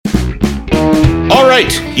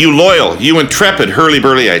right, you loyal, you intrepid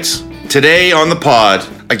hurly-burlyites. Today on the pod,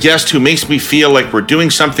 a guest who makes me feel like we're doing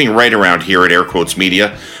something right around here at Air Quotes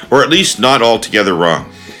Media, or at least not altogether wrong.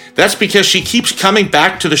 That's because she keeps coming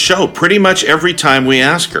back to the show pretty much every time we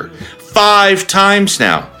ask her. 5 times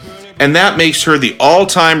now. And that makes her the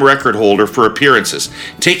all-time record holder for appearances,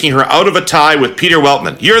 taking her out of a tie with Peter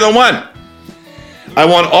Weltman. You're the one! I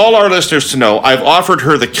want all our listeners to know I've offered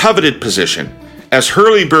her the coveted position as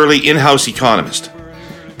hurly-burly in-house economist,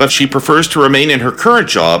 but she prefers to remain in her current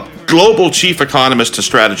job, global chief economist and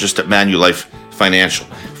strategist at Manulife Financial.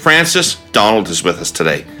 Frances Donald is with us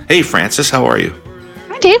today. Hey, Frances, how are you?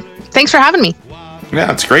 Hi, Dave. Thanks for having me.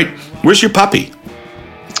 Yeah, it's great. Where's your puppy?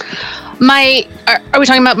 Are we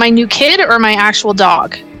talking about my new kid or my actual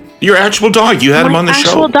dog? Your actual dog. You had him on the show. My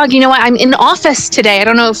actual dog. You know what? I'm in office today. I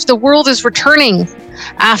don't know if the world is returning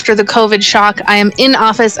after the COVID shock. I am in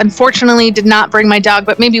office. Unfortunately, did not bring my dog,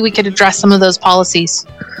 but maybe we could address some of those policies.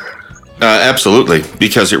 Absolutely,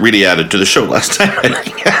 because it really added to the show last time.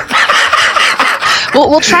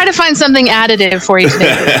 We'll try to find something additive for you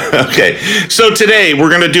today. Okay, so today we're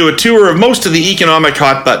going to do a tour of most of the economic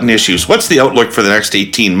hot button issues. What's the outlook for the next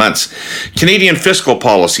 18 months? Canadian fiscal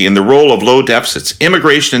policy and the role of low deficits,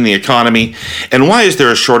 immigration in the economy, and why is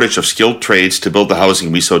there a shortage of skilled trades to build the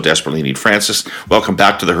housing we so desperately need? Frances, welcome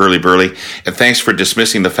back to the Hurly Burly, and thanks for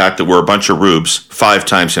dismissing the fact that we're a bunch of rubes 5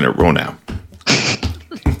 times in a row now.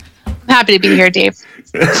 Happy to be here, Dave.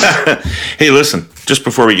 Hey, listen, just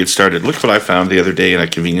before we get started, look what I found the other day in a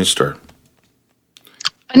convenience store.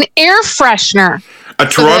 An air freshener. A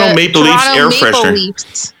Toronto Maple Leafs air freshener.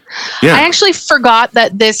 Leafs. Yeah. I actually forgot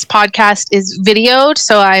that this podcast is videoed,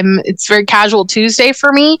 so it's very casual Tuesday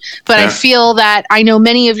for me, but yeah. I feel that I know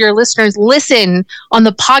many of your listeners listen on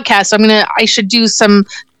the podcast, so I should do some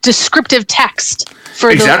descriptive text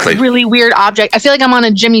for the really weird object. I feel like I'm on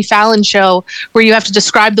a Jimmy Fallon show where you have to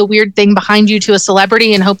describe the weird thing behind you to a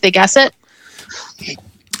celebrity and hope they guess it.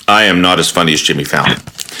 I am not as funny as Jimmy Fallon,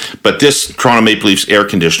 but this Toronto Maple Leafs air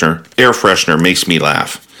freshener makes me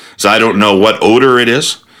laugh. So I don't know what odor it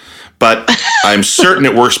is, but I'm certain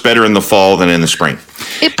it works better in the fall than in the spring.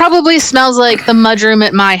 It probably smells like the mudroom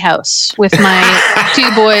at my house with my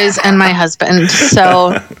 2 boys and my husband.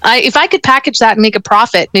 So if I could package that and make a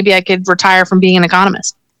profit, maybe I could retire from being an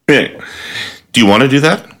economist. Yeah. Do you want to do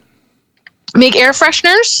that? Make air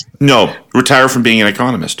fresheners? No, retire from being an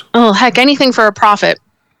economist. Oh, heck, anything for a profit.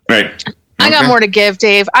 Right. I got more to give,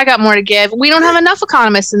 Dave. I got more to give. We don't have enough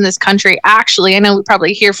economists in this country, actually. I know we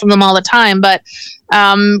probably hear from them all the time, but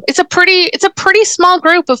it's a pretty small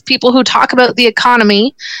group of people who talk about the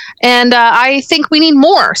economy, and I think we need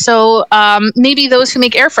more. So maybe those who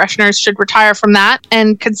make air fresheners should retire from that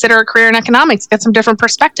and consider a career in economics. Get some different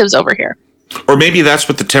perspectives over here. Or maybe that's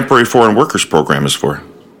what the Temporary Foreign Workers Program is for.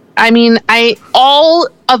 I mean, all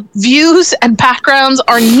of views and backgrounds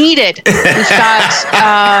are needed.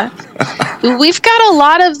 We've got a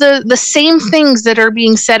lot of the same things that are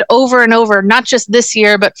being said over and over, not just this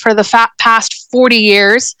year, but for the past 40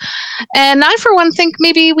 years. And I, for one, think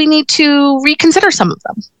maybe we need to reconsider some of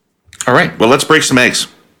them. All right. Well, let's break some eggs.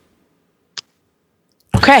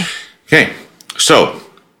 Okay. So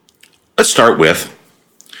let's start with,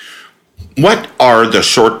 what are the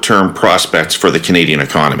short-term prospects for the Canadian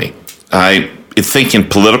economy? I think in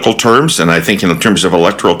political terms, and I think in terms of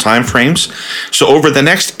electoral timeframes. So over the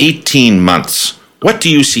next 18 months, what do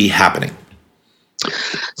you see happening?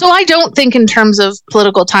 So I don't think in terms of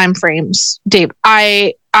political timeframes, Dave.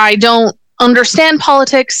 I don't understand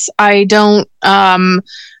politics.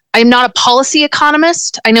 I'm not a policy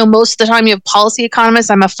economist. I know most of the time you have policy economists.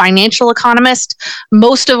 I'm a financial economist.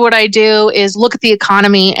 Most of what I do is look at the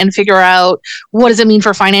economy and figure out what does it mean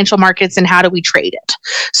for financial markets and how do we trade it.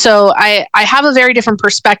 So I have a very different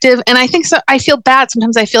perspective, and I think so. I feel bad.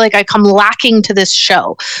 Sometimes I feel like I come lacking to this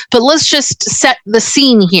show, but let's just set the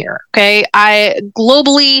scene here. Okay. I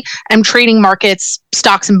globally am trading markets,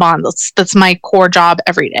 stocks and bonds. That's my core job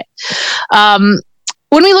every day. When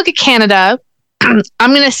we look at Canada, I'm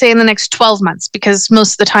going to say in the next 12 months, because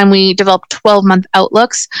most of the time we develop 12-month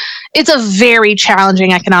outlooks, it's a very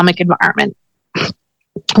challenging economic environment.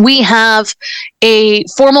 We have a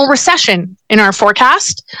formal recession in our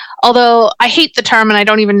forecast, although I hate the term and I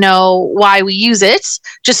don't even know why we use it.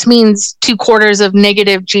 Just means 2 quarters of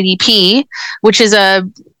negative GDP, which is a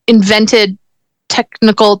invented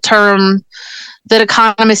technical term that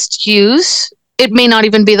economists use. It may not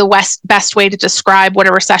even be the best way to describe what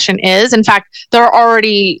a recession is. In fact, there are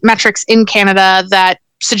already metrics in Canada that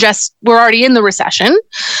suggests we're already in the recession.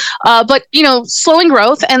 But, slowing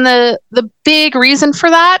growth. And the big reason for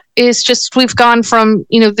that is just we've gone from,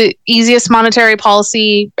 the easiest monetary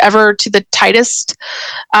policy ever to the tightest,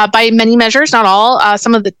 by many measures, not all,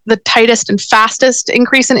 some of the tightest and fastest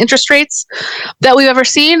increase in interest rates that we've ever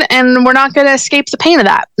seen. And we're not going to escape the pain of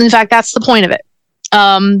that. In fact, that's the point of it.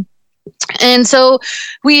 And so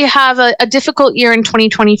we have a difficult year in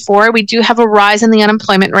 2024. We do have a rise in the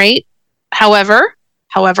unemployment rate. However,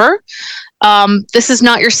 this is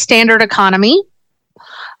not your standard economy.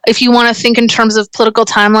 If you want to think in terms of political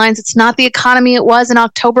timelines, it's not the economy it was in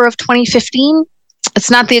October of 2015. It's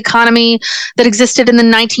not the economy that existed in the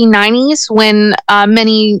 1990s when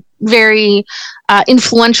many very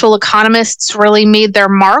influential economists really made their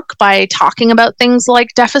mark by talking about things like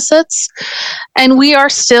deficits. And we are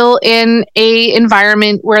still in an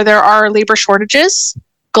environment where there are labor shortages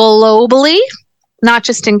globally, not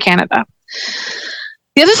just in Canada.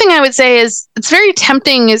 The other thing I would say is it's very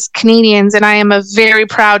tempting as Canadians, and I am a very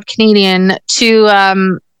proud Canadian, to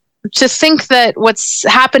think that what's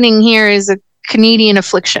happening here is a Canadian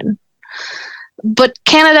affliction. But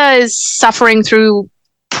Canada is suffering through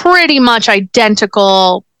pretty much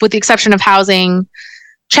identical, with the exception of housing,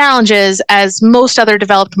 challenges as most other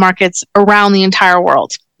developed markets around the entire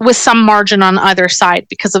world, with some margin on either side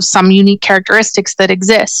because of some unique characteristics that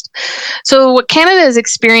exist. So what Canada is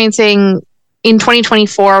experiencing in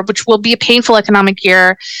 2024, which will be a painful economic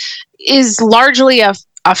year, is largely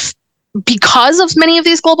because of many of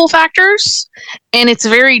these global factors, and it's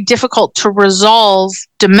very difficult to resolve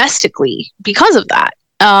domestically because of that.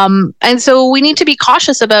 And so we need to be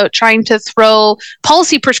cautious about trying to throw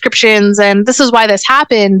policy prescriptions, and this is why this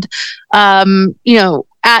happened,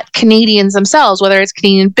 at Canadians themselves, whether it's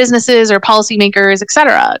Canadian businesses or policymakers, et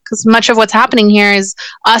cetera. Because much of what's happening here is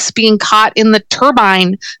us being caught in the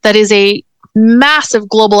turbine that is a massive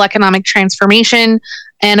global economic transformation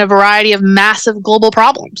and a variety of massive global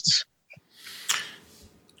problems.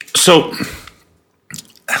 So,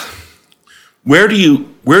 where do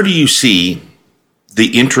you see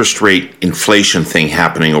the interest rate inflation thing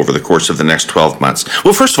happening over the course of the next 12 months?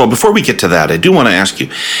 Well, first of all, before we get to that, I do want to ask you,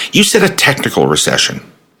 you said a technical recession.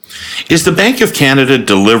 Is the Bank of Canada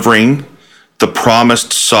delivering the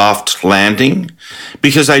promised soft landing?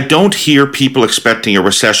 Because I don't hear people expecting a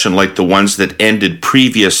recession like the ones that ended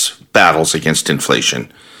previous battles against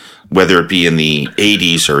inflation, whether it be in the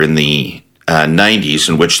 80s or in the 90s,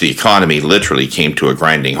 in which the economy literally came to a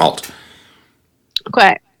grinding halt.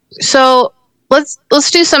 Okay, so let's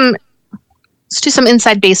do some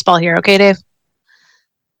inside baseball here, okay, Dave?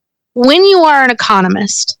 When you are an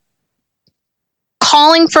economist,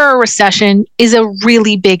 calling for a recession is a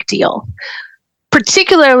really big deal,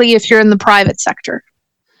 particularly if you're in the private sector.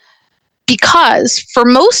 Because for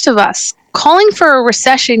most of us, calling for a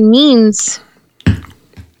recession means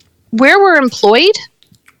where we're employed,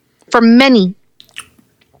 for many,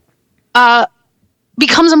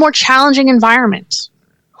 becomes a more challenging environment.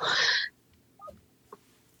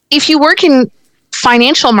 If you work in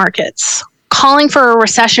financial markets, calling for a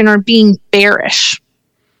recession or being bearish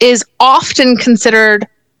is often considered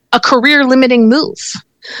a career-limiting move.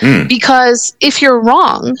 Because if you're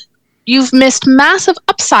wrong, you've missed massive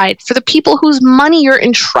upside for the people whose money you're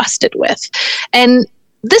entrusted with. And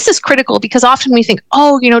this is critical because often we think,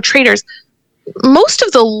 traders. Most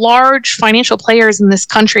of the large financial players in this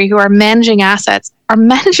country who are managing assets are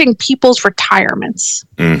managing people's retirements.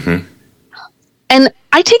 Mm-hmm. And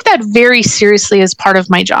I take that very seriously as part of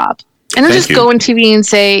my job. And I just go on TV and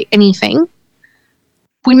say anything.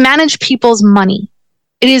 We manage people's money.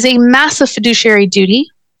 It is a massive fiduciary duty.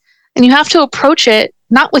 And you have to approach it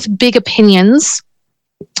not with big opinions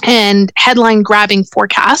and headline grabbing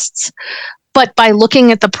forecasts, but by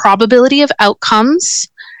looking at the probability of outcomes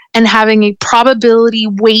and having a probability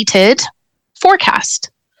weighted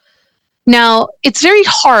forecast. Now, it's very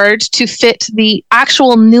hard to fit the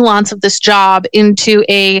actual nuance of this job into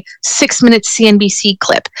a 6-minute CNBC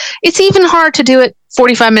clip. It's even hard to do it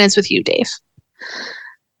 45 minutes with you, Dave.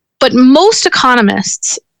 But most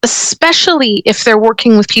economists, especially if they're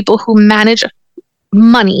working with people who manage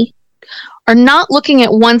money, are not looking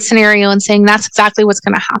at one scenario and saying that's exactly what's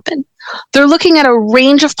going to happen. They're looking at a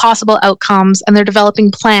range of possible outcomes and they're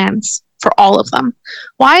developing plans for all of them.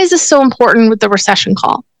 Why is this so important with the recession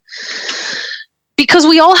call? Because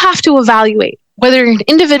we all have to evaluate, whether you're an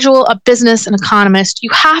individual, a business, an economist, you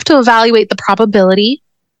have to evaluate the probability,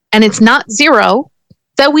 and it's not zero,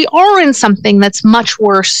 that we are in something that's much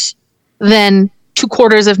worse than 2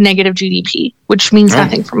 quarters of negative GDP, which means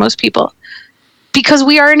nothing for most people. Because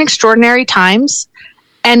we are in extraordinary times,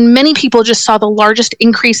 And many people just saw the largest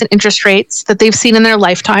increase in interest rates that they've seen in their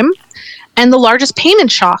lifetime. And the largest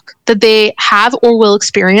payment shock that they have or will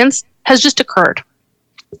experience has just occurred.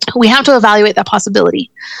 We have to evaluate that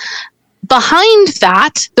possibility. Behind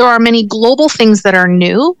that, there are many global things that are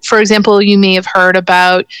new. For example, you may have heard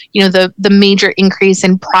about, the major increase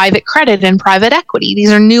in private credit and private equity.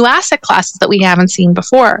 These are new asset classes that we haven't seen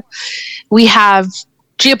before. We have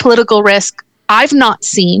geopolitical risk I've not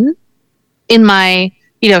seen in my,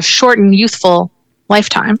 short and youthful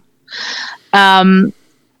lifetime.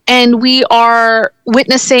 And we are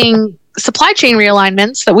witnessing supply chain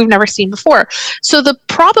realignments that we've never seen before. So the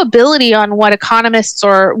probability on what economists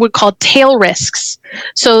would call tail risks,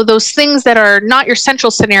 so those things that are not your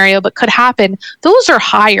central scenario but could happen, those are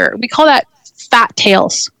higher. We call that fat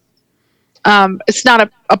tails. It's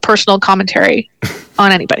not a personal commentary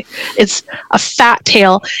on anybody. It's a fat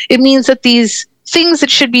tail. It means that these things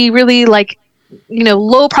that should be really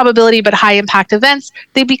low probability but high impact events,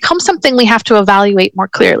 they become something we have to evaluate more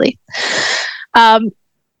clearly.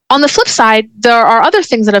 On the flip side, there are other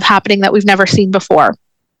things that are happening that we've never seen before.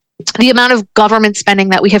 The amount of government spending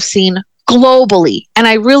that we have seen globally, and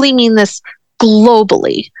I really mean this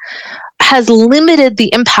globally, has limited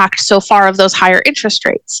the impact so far of those higher interest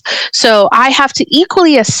rates. So I have to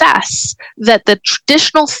equally assess that the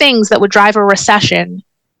traditional things that would drive a recession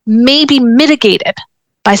may be mitigated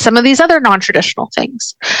by some of these other non-traditional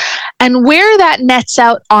things. And where that nets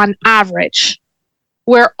out on average,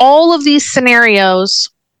 where all of these scenarios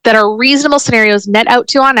that are reasonable scenarios net out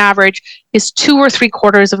to on average is 2 or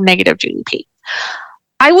 3/4 of negative GDP.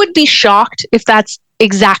 I would be shocked if that's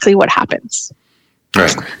exactly what happens.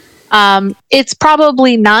 Right. It's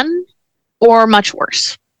probably none or much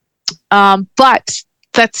worse. But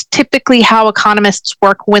that's typically how economists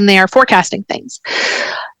work when they are forecasting things.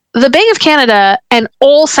 The Bank of Canada and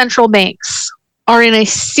all central banks are in a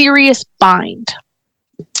serious bind.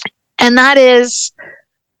 And that is,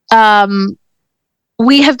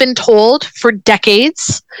 we have been told for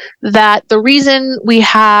decades that the reason we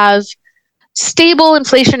have stable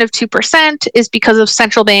inflation of 2% is because of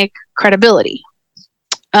central bank credibility.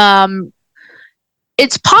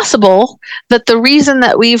 It's possible that the reason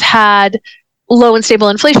that we've had low and stable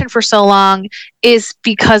inflation for so long is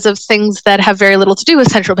because of things that have very little to do with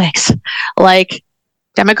central banks, like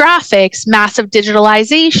demographics, massive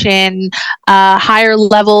digitalization, higher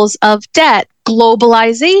levels of debt,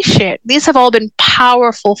 globalization. These have all been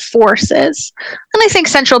powerful forces. And I think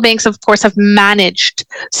central banks, of course, have managed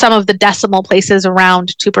some of the decimal places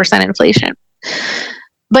around 2% inflation.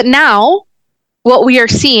 But now, what we are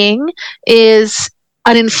seeing is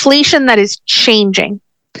an inflation that is changing.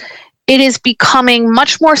 It is becoming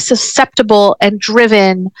much more susceptible and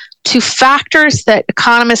driven to factors that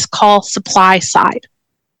economists call supply side.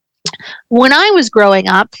 When I was growing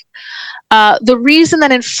up, the reason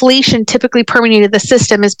that inflation typically permeated the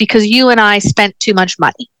system is because you and I spent too much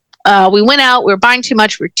money. We went out, we were buying too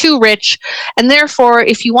much, we were too rich, and therefore,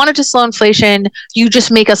 if you wanted to slow inflation, you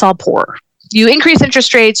just make us all poor. You increase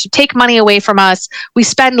interest rates, you take money away from us, we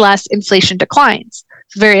spend less, inflation declines.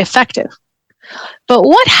 It's very effective. But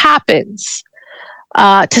what happens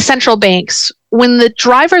to central banks when the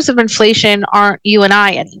drivers of inflation aren't you and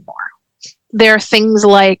I anymore? There are things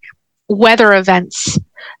like weather events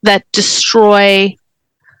that destroy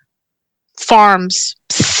farms,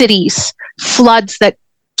 cities, floods that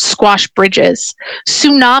squash bridges,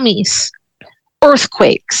 tsunamis,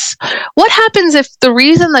 earthquakes. What happens if the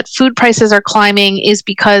reason that food prices are climbing is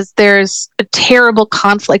because there's a terrible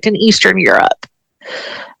conflict in Eastern Europe?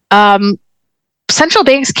 Central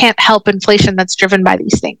banks can't help inflation that's driven by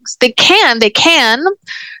these things. They can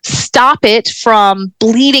stop it from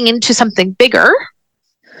bleeding into something bigger,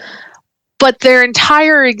 but their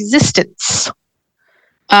entire existence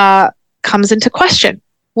comes into question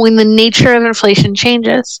when the nature of inflation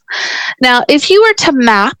changes. Now, if you were to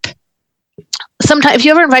map, sometime, if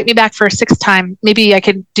you ever invite me back for a sixth time, maybe I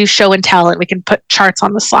could do show and tell and we can put charts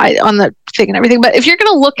on the slide, on the thing and everything. But if you're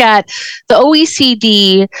going to look at the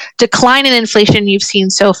OECD decline in inflation you've seen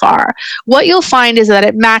so far, what you'll find is that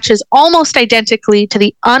it matches almost identically to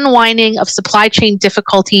the unwinding of supply chain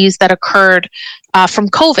difficulties that occurred from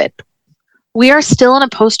COVID. We are still in a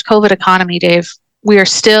post-COVID economy, Dave. We are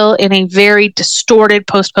still in a very distorted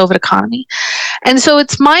post-COVID economy. And so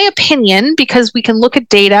it's my opinion, because we can look at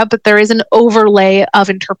data, but there is an overlay of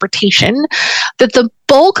interpretation, that the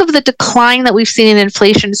bulk of the decline that we've seen in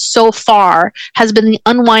inflation so far has been the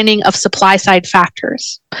unwinding of supply-side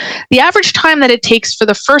factors. The average time that it takes for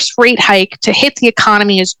the first rate hike to hit the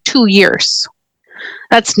economy is 2 years.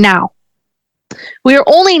 That's now. We are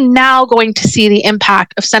only now going to see the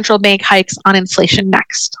impact of central bank hikes on inflation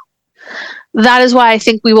next. That is why I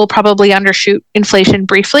think we will probably undershoot inflation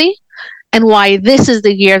briefly, and why this is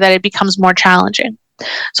the year that it becomes more challenging.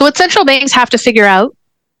 So what central banks have to figure out,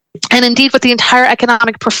 and indeed what the entire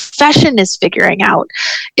economic profession is figuring out,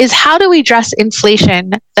 is how do we address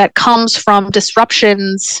inflation that comes from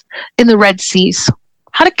disruptions in the Red Seas?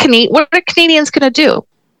 What are Canadians going to do?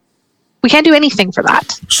 We can't do anything for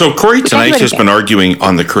that. So Corey tonight has been arguing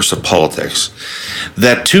on the Curse of Politics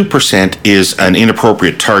that 2% is an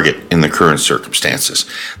inappropriate target in the current circumstances,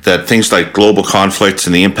 that things like global conflicts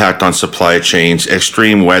and the impact on supply chains,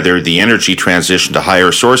 extreme weather, the energy transition to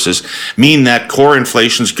higher sources mean that core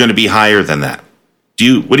inflation is going to be higher than that.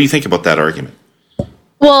 What do you think about that argument?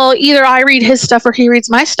 Well, either I read his stuff or he reads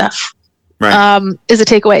my stuff, right. Is a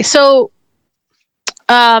takeaway. So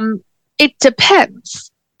it depends.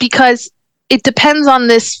 Because it depends on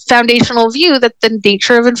this foundational view that the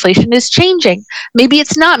nature of inflation is changing. Maybe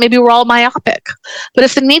it's not. Maybe we're all myopic. But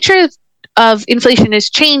if the nature of inflation is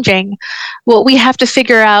changing, what we have to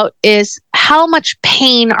figure out is how much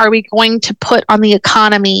pain are we going to put on the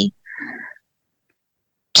economy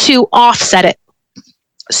to offset it?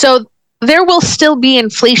 So there will still be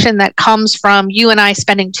inflation that comes from you and I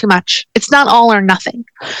spending too much. It's not all or nothing.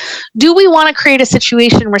 Do we want to create a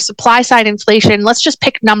situation where supply side inflation, let's just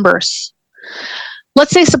pick numbers.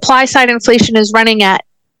 Let's say supply side inflation is running at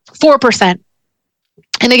 4%.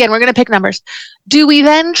 And again, we're going to pick numbers. Do we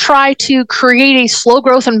then try to create a slow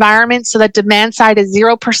growth environment so that demand side is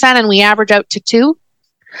 0% and we average out to 2%?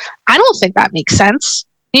 I don't think that makes sense.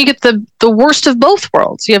 You get the worst of both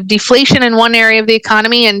worlds. You have deflation in one area of the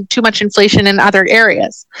economy and too much inflation in other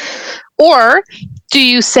areas. Or do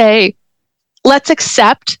you say, let's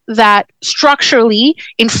accept that structurally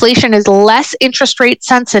inflation is less interest rate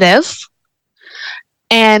sensitive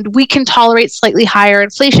and we can tolerate slightly higher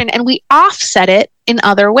inflation and we offset it in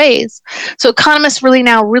other ways? So economists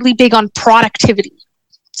really big on productivity.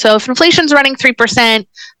 So if inflation's running 3%,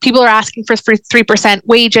 people are asking for 3%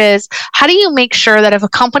 wages. How do you make sure that if a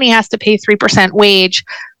company has to pay 3% wage,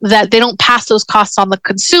 that they don't pass those costs on the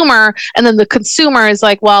consumer, and then the consumer is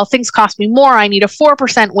like, well, things cost me more, I need a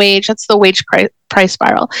 4% wage. That's the wage price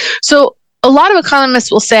spiral. So a lot of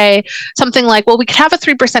economists will say something like, well, we could have a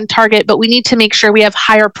 3% target, but we need to make sure we have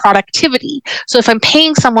higher productivity. So if I'm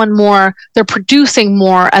paying someone more, they're producing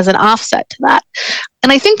more as an offset to that.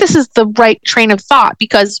 And I think this is the right train of thought,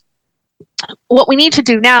 because what we need to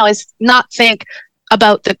do now is not think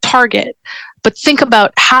about the target, but think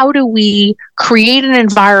about how do we create an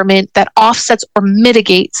environment that offsets or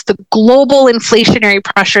mitigates the global inflationary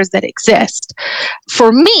pressures that exist.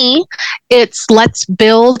 For me, it's let's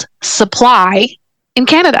build supply in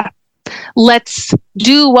Canada. Let's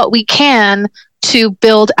do what we can to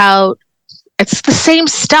build out. It's the same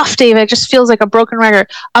stuff, David. It just feels like a broken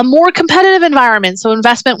record. A more competitive environment, so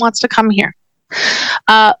investment wants to come here.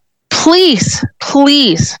 Please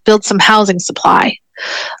build some housing supply.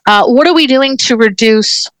 What are we doing to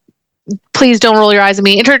reduce, please don't roll your eyes at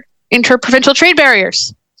me, interprovincial trade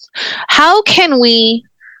barriers? How can we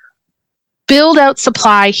build out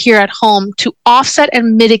supply here at home to offset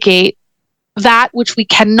and mitigate that which we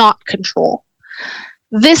cannot control?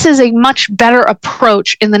 This is a much better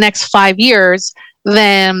approach in the next 5 years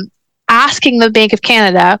than asking the Bank of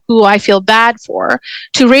Canada, who I feel bad for,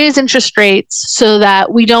 to raise interest rates so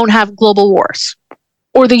that we don't have global wars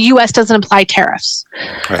or the U.S. doesn't apply tariffs.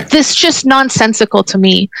 Right. This is just nonsensical to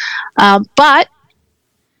me. But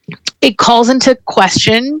it calls into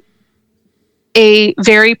question a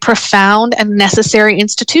very profound and necessary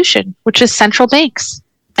institution, which is central banks.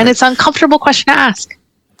 And it's an uncomfortable question to ask.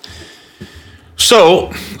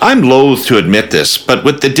 So, I'm loath to admit this, but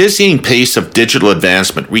with the dizzying pace of digital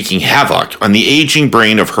advancement wreaking havoc on the aging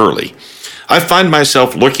brain of Hurley, I find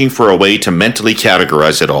myself looking for a way to mentally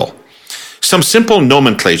categorize it all. Some simple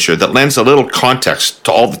nomenclature that lends a little context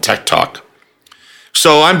to all the tech talk.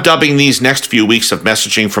 So I'm dubbing these next few weeks of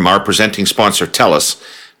messaging from our presenting sponsor TELUS,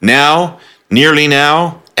 Now, Nearly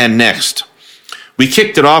Now, and Next. We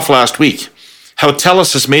kicked it off last week. How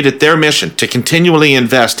TELUS has made it their mission to continually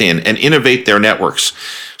invest in and innovate their networks.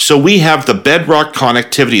 So we have the bedrock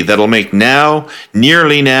connectivity that'll make Now,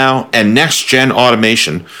 Nearly Now, and next-gen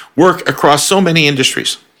automation work across so many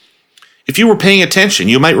industries. If you were paying attention,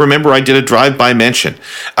 you might remember I did a drive-by mention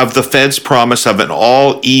of the Fed's promise of an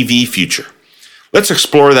all-EV future. Let's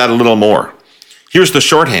explore that a little more. Here's the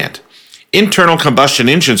shorthand. Internal combustion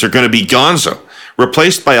engines are going to be gonzo,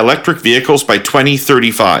 replaced by electric vehicles by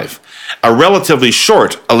 2035. A relatively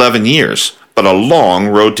short 11 years, but a long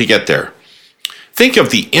road to get there. Think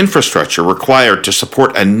of the infrastructure required to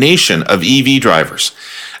support a nation of EV drivers,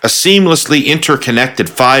 a seamlessly interconnected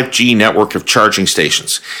 5G network of charging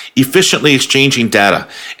stations, efficiently exchanging data,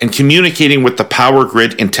 and communicating with the power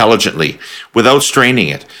grid intelligently without straining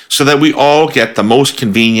it, so that we all get the most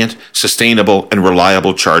convenient, sustainable, and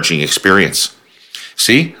reliable charging experience.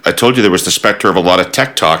 See, I told you there was the specter of a lot of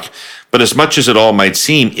tech talk, but as much as it all might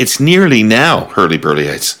seem, it's nearly now,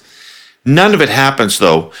 hurly-burlyites. None of it happens,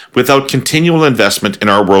 though, without continual investment in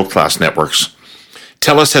our world-class networks.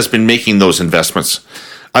 TELUS has been making those investments.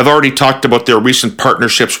 I've already talked about their recent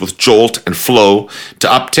partnerships with Jolt and Flow to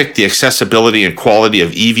uptick the accessibility and quality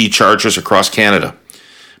of EV chargers across Canada.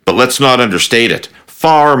 But let's not understate it.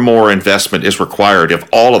 Far more investment is required if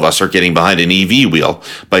all of us are getting behind an EV wheel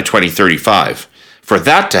by 2035. For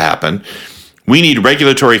that to happen, we need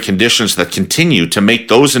regulatory conditions that continue to make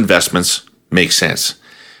those investments make sense.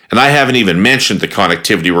 And I haven't even mentioned the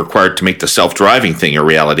connectivity required to make the self-driving thing a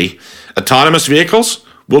reality. Autonomous vehicles?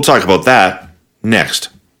 We'll talk about that next.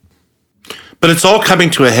 But it's all coming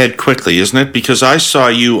to a head quickly, isn't it? Because I saw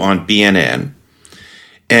you on BNN,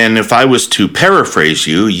 and if I was to paraphrase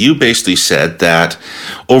you, you basically said that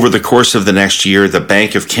over the course of the next year, the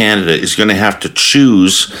Bank of Canada is going to have to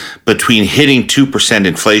choose between hitting 2%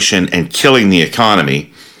 inflation and killing the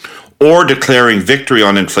economy, or declaring victory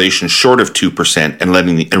on inflation short of 2%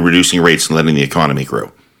 and reducing rates and letting the economy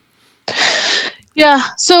grow. Yeah,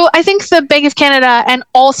 so I think the Bank of Canada and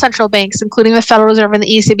all central banks, including the Federal Reserve and the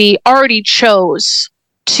ECB, already chose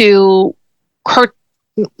to hurt.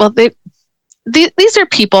 Well, these are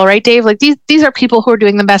people, right, Dave? Like these are people who are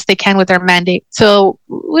doing the best they can with their mandate. So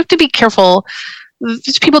we have to be careful.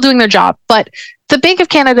 It's people doing their job. But the Bank of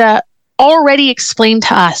Canada already explained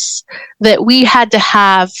to us that we had to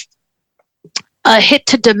have a hit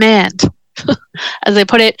to demand, as they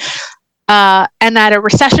put it, and that a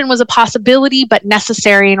recession was a possibility but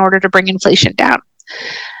necessary in order to bring inflation down.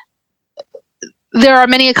 There are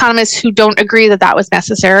many economists who don't agree that that was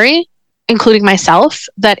necessary, including myself,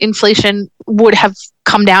 that inflation would have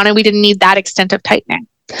come down and we didn't need that extent of tightening.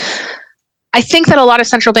 I think that a lot of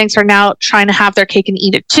central banks are now trying to have their cake and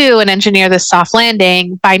eat it too and engineer this soft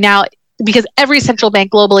landing by now, because every central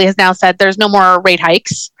bank globally has now said there's no more rate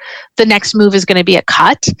hikes. The next move is going to be a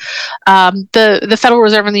cut. The Federal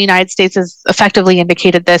Reserve in the United States has effectively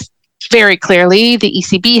indicated this very clearly. The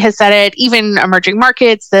ECB has said it. Even emerging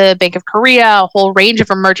markets, the Bank of Korea, a whole range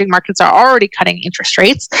of emerging markets are already cutting interest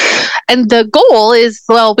rates. And the goal is,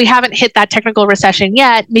 well, we haven't hit that technical recession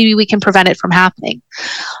yet. Maybe we can prevent it from happening.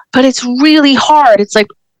 But it's really hard. It's like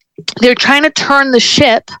they're trying to turn the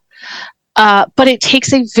ship. But it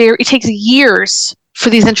takes years for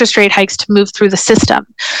these interest rate hikes to move through the system.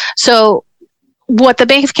 So what the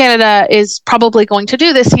Bank of Canada is probably going to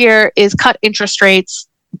do this year is cut interest rates,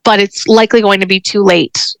 but it's likely going to be too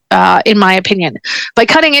late, in my opinion. By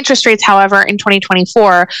cutting interest rates, however, in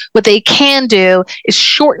 2024, what they can do is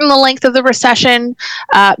shorten the length of the recession,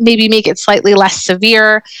 maybe make it slightly less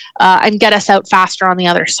severe, and get us out faster on the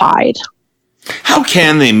other side. How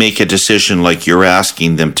can they make a decision like you're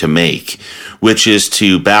asking them to make, which is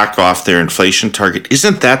to back off their inflation target?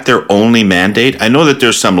 Isn't that their only mandate? I know that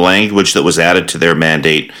there's some language that was added to their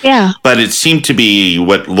mandate, but it seemed to be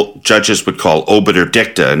what judges would call obiter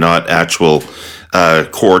dicta, not actual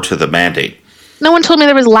core to the mandate. No one told me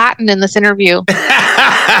there was Latin in this interview. You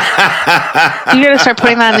got to start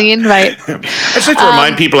putting that in the invite. I just like to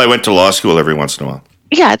remind people I went to law school every once in a while.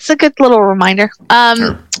 Yeah, it's a good little reminder.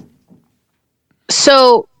 Sure.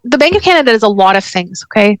 So the Bank of Canada does a lot of things,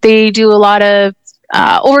 okay? They do a lot of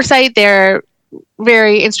oversight. They're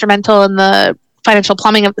very instrumental in the financial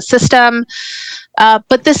plumbing of the system.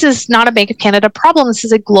 But this is not a Bank of Canada problem. This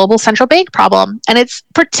is a global central bank problem. And it's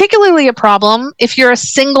particularly a problem if you're a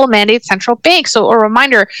single mandate central bank. So a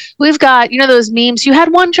reminder, we've got, those memes, you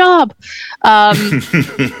had one job,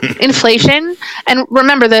 inflation. And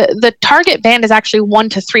remember, the target band is actually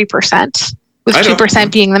 1% to 3%. With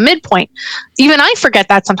 2% being the midpoint. Even I forget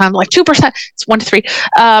that sometimes, like 2%, it's 1 to 3.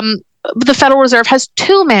 The Federal Reserve has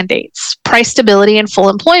two mandates, price stability and full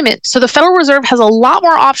employment. So the Federal Reserve has a lot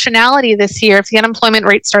more optionality this year if the unemployment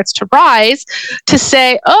rate starts to rise to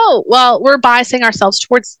say, oh, well, we're biasing ourselves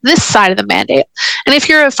towards this side of the mandate. And if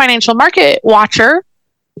you're a financial market watcher,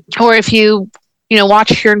 or if you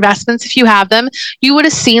watch your investments, if you have them, you would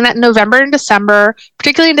have seen that in November and December,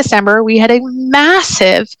 particularly in December, we had a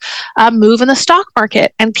massive move in the stock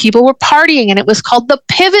market and people were partying, and it was called the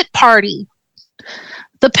pivot party.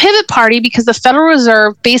 the pivot party, because the Federal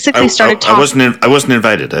Reserve basically started talking. I wasn't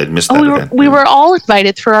invited. I missed that event. We were all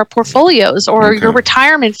invited through our portfolios or your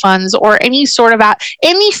retirement funds or any sort of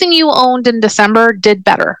anything you owned in December did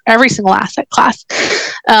better. Every single asset class.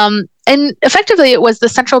 And effectively, it was the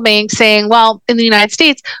central bank saying, well, in the United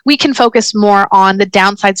States, we can focus more on the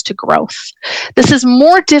downsides to growth. This is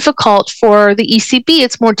more difficult for the ECB.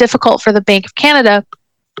 It's more difficult for the Bank of Canada.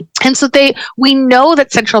 And so we know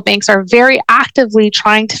that central banks are very actively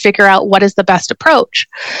trying to figure out what is the best approach.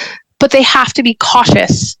 But they have to be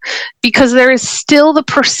cautious because there is still the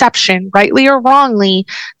perception, rightly or wrongly,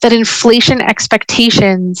 that inflation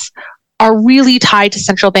expectations are really tied to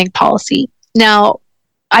central bank policy. Now,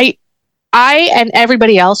 I and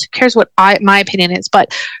everybody else, who cares what my opinion is,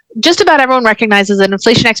 but just about everyone recognizes that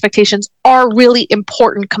inflation expectations are really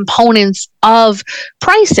important components of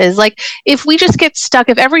prices. Like if we just get stuck,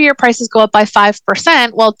 if every year prices go up by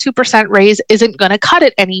 5%, well, 2% raise isn't going to cut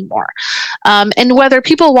it anymore. And whether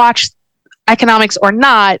people watch economics or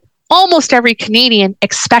not, almost every Canadian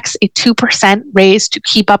expects a 2% raise to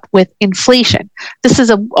keep up with inflation. This is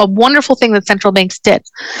a wonderful thing that central banks did.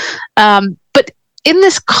 But in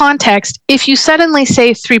this context, if you suddenly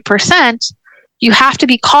say 3%, you have to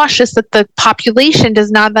be cautious that the population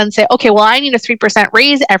does not then say, okay, well, I need a 3%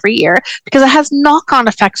 raise every year because it has knock-on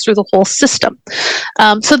effects through the whole system.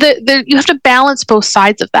 So you have to balance both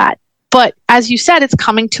sides of that. But as you said, it's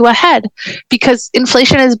coming to a head because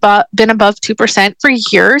inflation has been above 2% for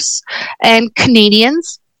years, and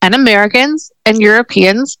Canadians and Americans and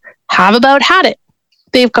Europeans have about had it.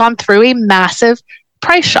 They've gone through a massive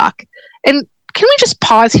price shock. And can we just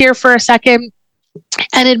pause here for a second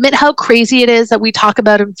and admit how crazy it is that we talk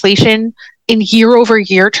about inflation in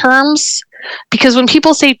year-over-year terms? Because when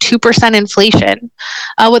people say 2% inflation,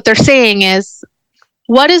 what they're saying is,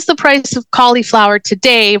 what is the price of cauliflower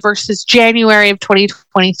today versus January of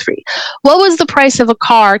 2023? What was the price of a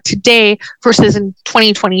car today versus in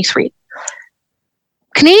 2023?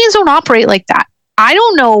 Canadians don't operate like that. I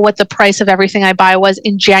don't know what the price of everything I buy was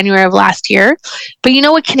in January of last year, but you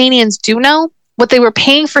know what Canadians do know? What they were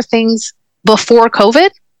paying for things before COVID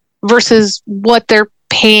versus what they're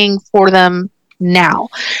paying for them now.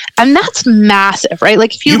 And that's massive, right?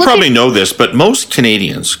 Like if you probably know this, but most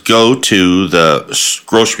Canadians go to the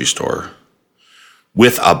grocery store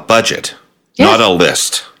with a budget, not a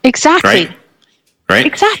list. Exactly. Right?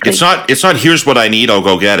 Exactly. It's not here's what I need, I'll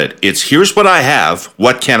go get it. It's here's what I have,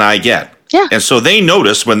 what can I get? Yeah. And so they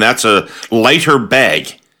notice when that's a lighter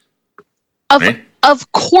bag.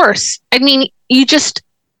 Of course. I mean, you just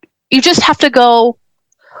have to go.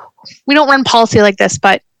 We don't run policy like this,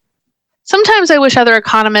 but sometimes I wish other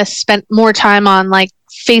economists spent more time on like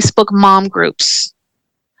Facebook mom groups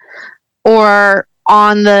or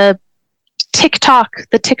on the TikTok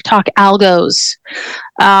algos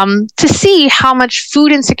to see how much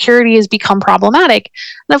food insecurity has become problematic.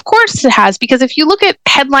 And of course it has, because if you look at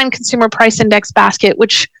headline consumer price index basket,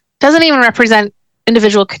 which doesn't even represent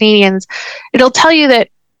individual Canadians, it'll tell you that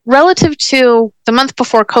relative to the month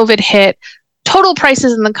before COVID hit, total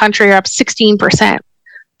prices in the country are up 16%,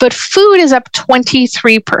 but food is up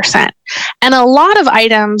 23%. And a lot of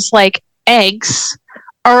items like eggs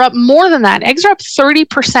are up more than that. Eggs are up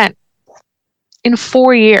 30% in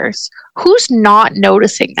 4 years. Who's not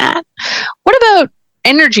noticing that? What about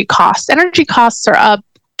energy costs? Energy costs are up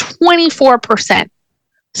 24%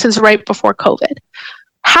 since right before COVID.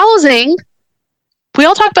 Housing, we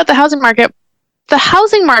all talk about the housing market. The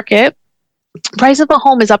housing market, price of a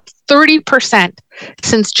home is up 30%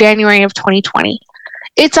 since January of 2020.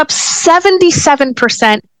 It's up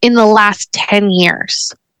 77% in the last 10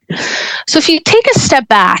 years. So if you take a step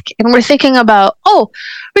back and we're thinking about,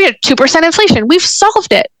 we got 2% inflation, we've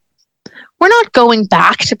solved it. We're not going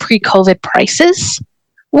back to pre-COVID prices.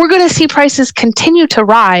 We're going to see prices continue to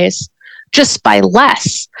rise just by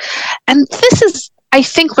less. And this is, I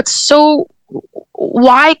think,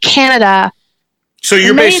 why Canada... So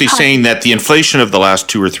you're basically saying that the inflation of the last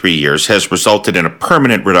 2 or 3 years has resulted in a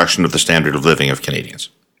permanent reduction of the standard of living of Canadians.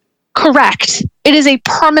 Correct. It is a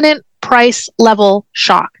permanent price level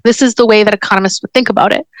shock. This is the way that economists would think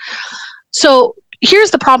about it. So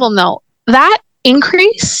here's the problem, though. That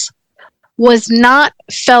increase was not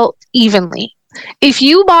felt evenly. If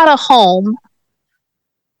you bought a home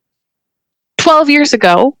 12 years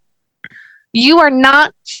ago, you are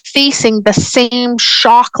not facing the same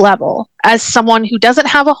shock level as someone who doesn't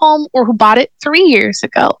have a home or who bought it 3 years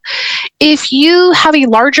ago. If you have a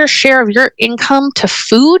larger share of your income to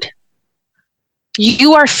food,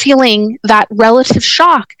 you are feeling that relative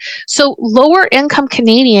shock. So lower income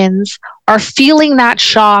Canadians are feeling that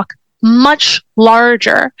shock much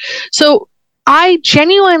larger. So I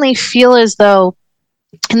genuinely feel as though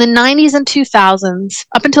in the 90s and 2000s,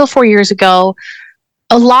 up until 4 years ago,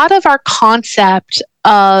 a lot of our concept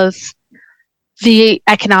of the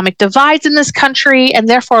economic divides in this country, and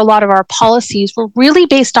therefore a lot of our policies, were really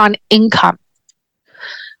based on income.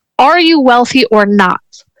 Are you wealthy or not?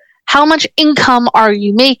 How much income are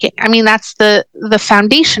you making? I mean, that's the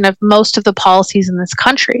foundation of most of the policies in this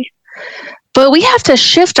country. But we have to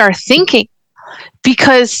shift our thinking,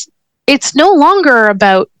 because it's no longer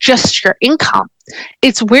about just your income.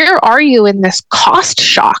 It's where are you in this cost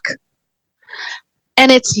shock?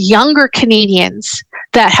 And it's younger Canadians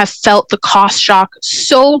that have felt the cost shock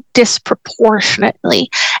so disproportionately.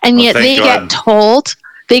 And yet they get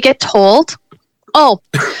told, oh,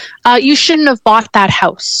 you shouldn't have bought that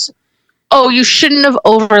house. Oh, you shouldn't have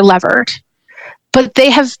over-levered. But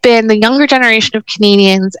the younger generation of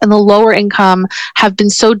Canadians and the lower income have been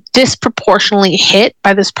so disproportionately hit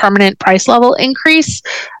by this permanent price level increase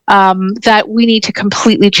that we need to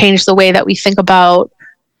completely change the way that we think about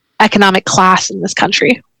economic class in this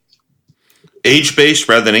country. Age-based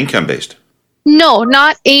rather than income-based? No,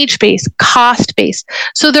 not age-based, cost-based.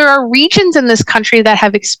 So there are regions in this country that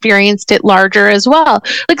have experienced it larger as well.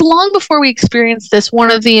 Like long before we experienced this,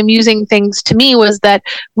 one of the amusing things to me was that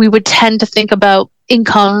we would tend to think about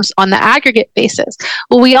incomes on the aggregate basis.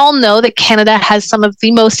 Well, we all know that Canada has some of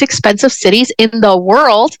the most expensive cities in the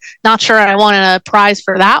world. Not sure I want a prize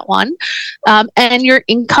for that one. And your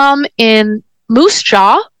income in Moose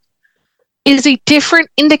Jaw is a different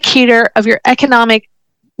indicator of your economic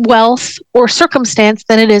wealth or circumstance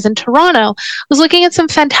than it is in Toronto. I was looking at some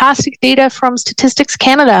fantastic data from Statistics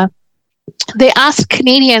Canada. They asked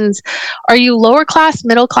Canadians, are you lower class,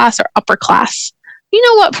 middle class, or upper class? You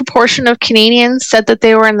know what proportion of Canadians said that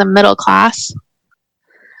they were in the middle class?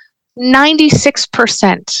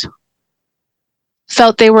 96%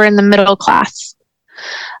 felt they were in the middle class.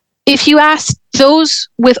 If you asked those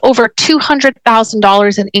with over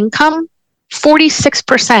 $200,000 in income,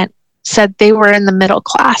 46% said they were in the middle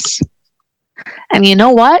class. And you know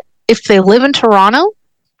what? If they live in Toronto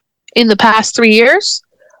in the past 3 years,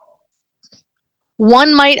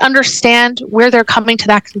 one might understand where they're coming to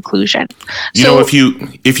that conclusion.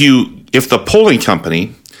 If the polling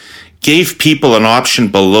company gave people an option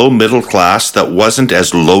below middle class that wasn't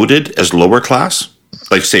as loaded as lower class,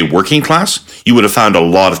 like say working class, you would have found a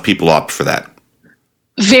lot of people opt for that.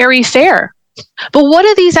 Very fair. But what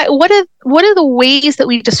are the ways that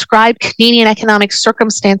we describe Canadian economic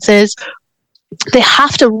circumstances? They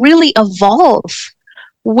have to really evolve.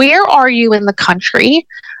 Where are you in the country?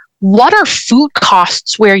 What are food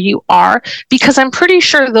costs where you are? Because I'm pretty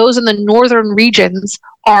sure those in the northern regions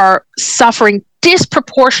are suffering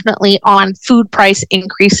disproportionately on food price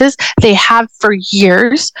increases. They have for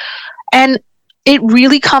years. And it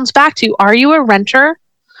really comes back to, are you a renter?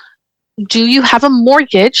 Do you have a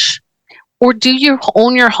mortgage? Or do you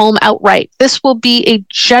own your home outright? This will be a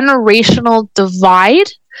generational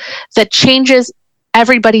divide that changes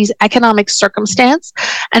everybody's economic circumstance.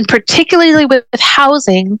 And particularly with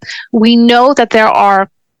housing, we know that there are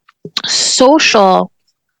social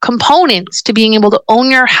components to being able to own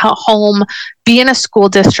your home, be in a school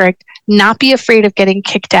district, not be afraid of getting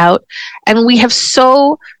kicked out. And we have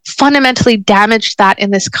so fundamentally damaged that in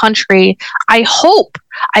this country. I hope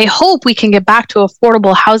we can get back to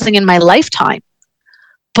affordable housing in my lifetime.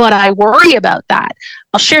 But I worry about that.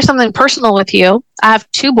 I'll share something personal with you. I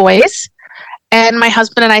have 2 boys, and my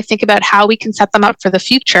husband and I think about how we can set them up for the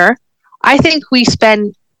future. I think we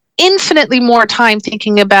spend infinitely more time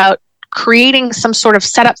thinking about creating some sort of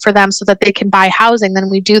setup for them so that they can buy housing than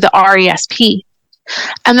we do the RESP.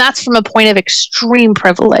 And that's from a point of extreme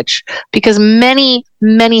privilege, because many,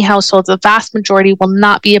 many households, the vast majority, will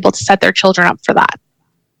not be able to set their children up for that.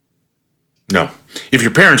 No. If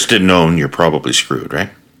your parents didn't own, you're probably screwed, right?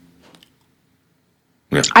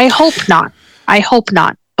 Yeah. I hope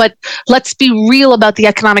not. But let's be real about the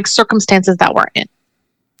economic circumstances that we're in.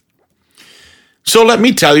 So let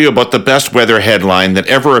me tell you about the best weather headline that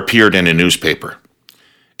ever appeared in a newspaper.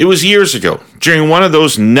 It was years ago, during one of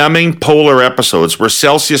those numbing polar episodes where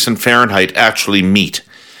Celsius and Fahrenheit actually meet,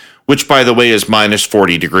 which, by the way, is minus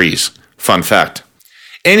 40 degrees. Fun fact.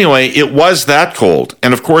 Anyway, it was that cold.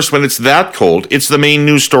 And of course, when it's that cold, it's the main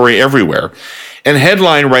news story everywhere. And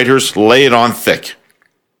headline writers lay it on thick.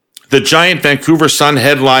 The giant Vancouver Sun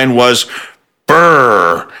headline was,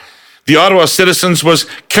 "Brrr." The Ottawa Citizens was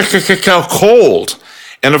cold.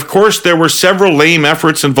 And of course, there were several lame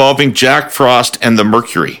efforts involving Jack Frost and the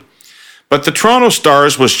Mercury. But the Toronto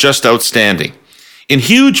Star's was just outstanding. In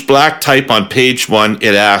huge black type on page 1,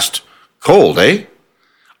 it asked, "Cold, eh?"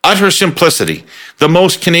 Utter simplicity. The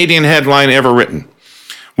most Canadian headline ever written.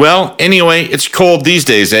 Well, anyway, it's cold these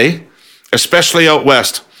days, eh? Especially out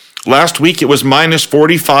west. Last week it was minus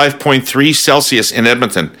 45.3 Celsius in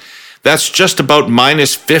Edmonton. That's just about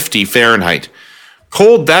minus 50 Fahrenheit.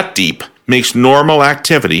 Cold that deep makes normal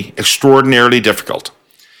activity extraordinarily difficult.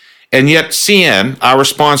 And yet CN, our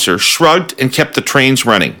sponsor, shrugged and kept the trains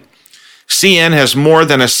running. CN has more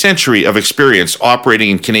than a century of experience operating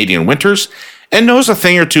in Canadian winters and knows a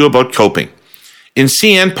thing or two about coping. In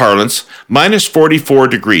CN parlance, minus 44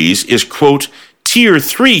 degrees is, quote, tier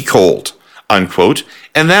 3 cold, unquote,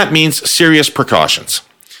 and that means serious precautions.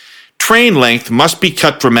 Train length must be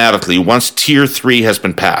cut dramatically once tier 3 has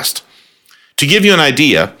been passed. To give you an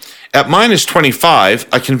idea, at minus 25,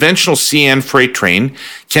 a conventional CN freight train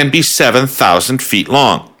can be 7,000 feet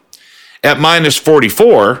long. At minus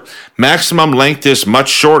 44, maximum length is much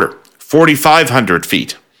shorter, 4,500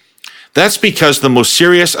 feet. That's because the most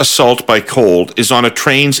serious assault by cold is on a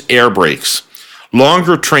train's air brakes.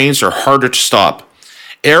 Longer trains are harder to stop.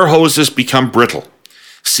 Air hoses become brittle.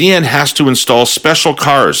 CN has to install special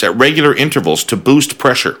cars at regular intervals to boost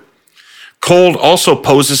pressure. Cold also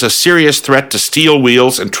poses a serious threat to steel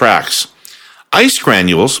wheels and tracks. Ice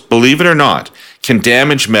granules, believe it or not, can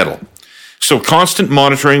damage metal. So constant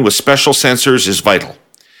monitoring with special sensors is vital.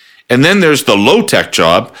 And then there's the low-tech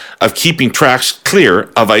job of keeping tracks clear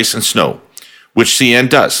of ice and snow, which CN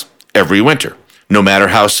does every winter, no matter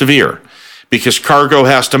how severe, because cargo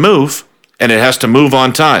has to move, and it has to move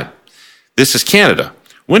on time. This is Canada.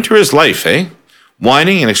 Winter is life, eh?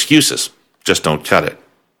 Whining and excuses just don't cut it.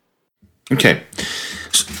 Okay,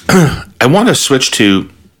 I want to switch to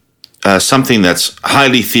something that's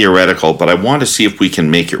highly theoretical, but I want to see if we can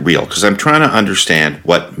make it real, because I'm trying to understand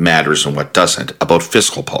what matters and what doesn't about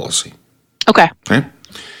fiscal policy. Okay.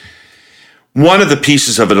 One of the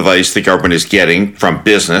pieces of advice the government is getting from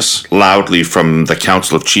business, loudly from the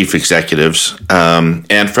Council of Chief Executives,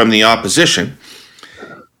 and from the opposition,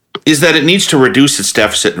 is that it needs to reduce its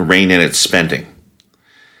deficit and rein in its spending.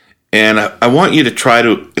 And I want you to try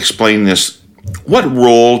to explain this. What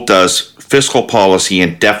role does fiscal policy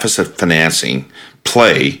and deficit financing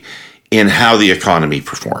play in how the economy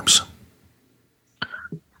performs?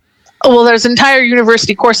 Well, there's entire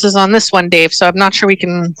university courses on this one, Dave, so I'm not sure we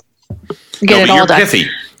can get it all done.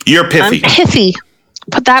 You're pithy. I'm pithy.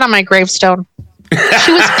 Put that on my gravestone.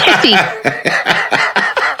 She was pithy.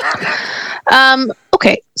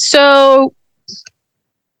 Okay, so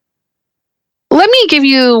let me give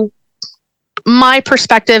you my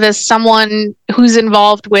perspective as someone who's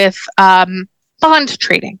involved with bond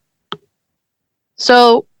trading.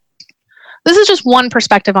 So this is just one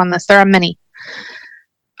perspective on this. There are many.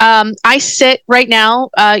 I sit right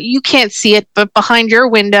now, you can't see it, but behind your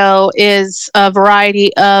window is a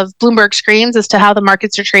variety of Bloomberg screens as to how the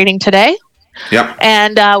markets are trading today. Yep.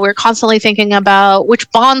 And we're constantly thinking about which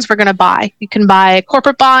bonds we're going to buy. You can buy a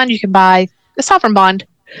corporate bond, you can buy a sovereign bond.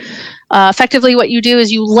 Effectively, what you do is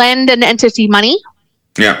you lend an entity money,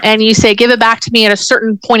 and you say, give it back to me at a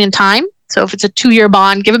certain point in time. So if it's a 2-year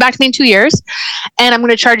bond, give it back to me in 2 years, and I'm going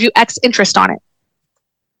to charge you X interest on it.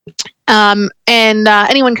 And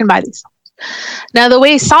anyone can buy these. Now, the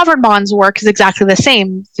way sovereign bonds work is exactly the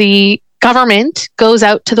same. The government goes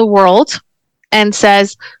out to the world and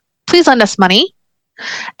says, please lend us money.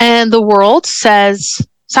 And the world says,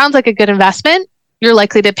 sounds like a good investment. You're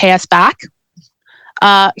likely to pay us back.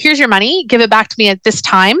 Here's your money, give it back to me at this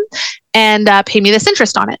time, and pay me this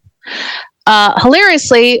interest on it.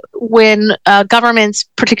 Hilariously, when governments,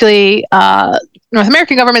 particularly North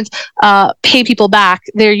American governments, pay people back,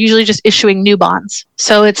 they're usually just issuing new bonds.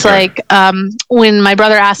 So it's like when my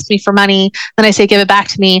brother asks me for money, then I say, give it back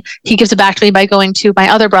to me. He gives it back to me by going to my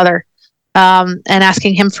other brother and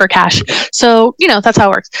asking him for cash. So, that's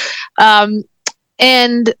how it works.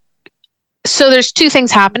 And so there's two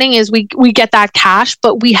things happening is we get that cash,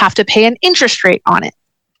 but we have to pay an interest rate on it.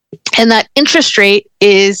 And that interest rate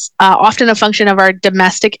is often a function of our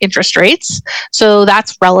domestic interest rates. So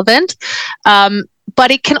that's relevant. But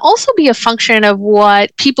it can also be a function of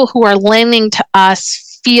what people who are lending to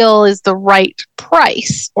us feel is the right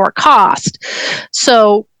price or cost.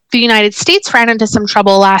 So the United States ran into some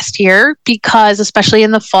trouble last year because, especially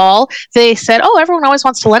in the fall, they said, oh, everyone always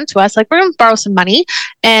wants to lend to us. Like, we're going to borrow some money.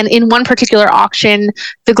 And in one particular auction,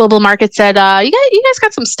 the global market said, you guys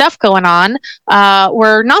got some stuff going on.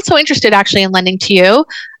 We're not so interested actually in lending to you.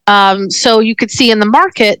 So you could see in the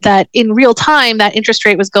market that in real time, that interest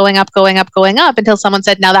rate was going up until someone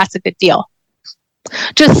said, now that's a good deal.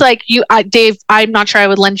 Just like you, Dave, I'm not sure I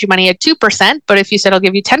would lend you money at 2%, but if you said I'll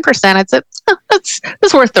give you 10%, I'd say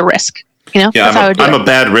that's worth the risk. That's how I would do I'm a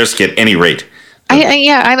bad risk at any rate.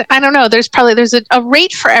 I don't know. There's a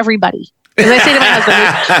rate for everybody. As I say to my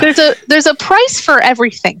husband, there's a price for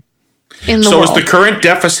everything in the world. So is the current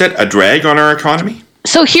deficit a drag on our economy?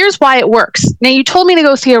 So here's why it works. Now, you told me to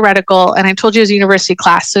go theoretical, and I told you it was a university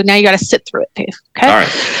class. So now you got to sit through it, Dave. Okay. All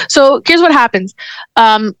right. So here's what happens.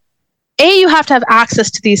 You have to have access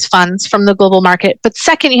to these funds from the global market, but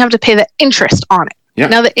second, you have to pay the interest on it. Yep.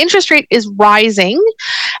 Now, the interest rate is rising,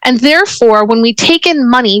 and therefore, when we take in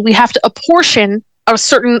money, we have to apportion a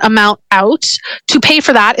certain amount out to pay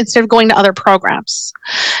for that instead of going to other programs.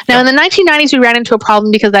 Now, in the 1990s, we ran into a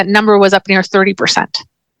problem because that number was up near 30%.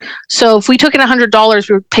 So if we took in $100,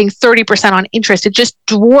 we were paying 30% on interest. It just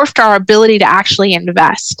dwarfed our ability to actually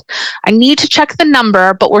invest. I need to check the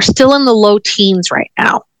number, but we're still in the low teens right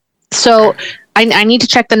now. So I need to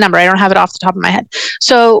check the number. I don't have it off the top of my head.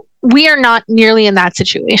 So we are not nearly in that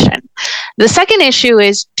situation. The second issue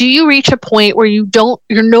is, do you reach a point where you're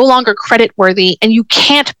no longer credit worthy and you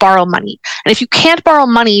can't borrow money? And if you can't borrow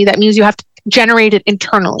money, that means you have to generate it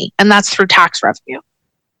internally, and that's through tax revenue,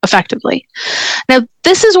 effectively. Now,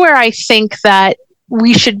 this is where I think that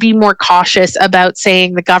we should be more cautious about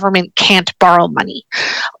saying the government can't borrow money,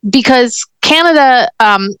 because Canada,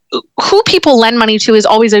 who people lend money to is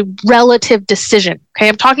always a relative decision. Okay,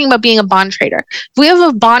 I'm talking about being a bond trader. If we have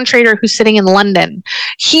a bond trader who's sitting in London,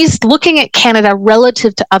 he's looking at Canada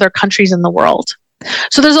relative to other countries in the world.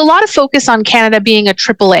 So there's a lot of focus on Canada being a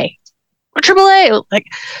AAA. Like,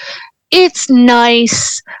 it's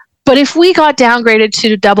nice, but if we got downgraded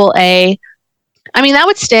to AA, I mean, that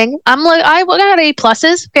would sting. I'm like, I got A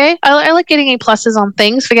pluses. Okay. I like getting A pluses on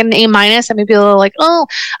things. If I get an A minus, I may be a little like,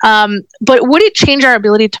 but would it change our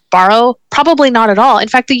ability to borrow? Probably not at all. In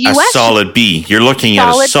fact, the US. A solid B. You're looking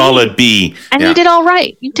at a solid B. And you did all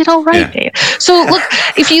right. Dave. So look,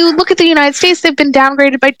 if you look at the United States, they've been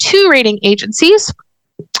downgraded by 2 rating agencies.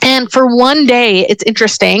 And for one day, it's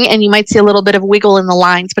interesting. And you might see a little bit of wiggle in the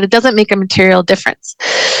lines, but it doesn't make a material difference.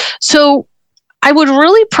 So I would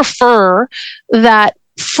really prefer that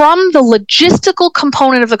from the logistical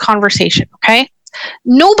component of the conversation, okay?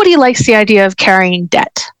 Nobody likes the idea of carrying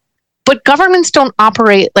debt, but governments don't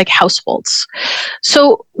operate like households.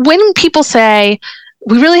 So when people say,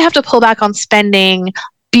 we really have to pull back on spending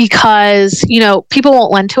because, people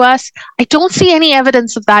won't lend to us, I don't see any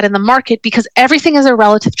evidence of that in the market, because everything is a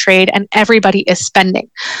relative trade and everybody is spending.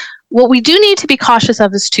 What we do need to be cautious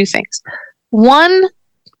of is 2 things. One,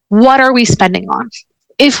 what are we spending on?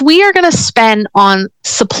 If we are going to spend on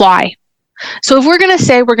supply, so if we're going to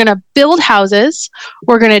say we're going to build houses,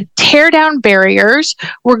 we're going to tear down barriers,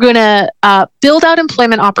 we're going to build out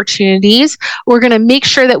employment opportunities, we're going to make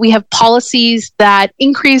sure that we have policies that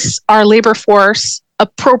increase our labor force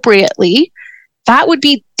appropriately, that would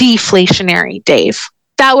be deflationary, Dave.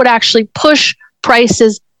 That would actually push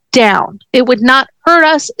prices down. It would not hurt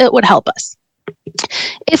us, it would help us.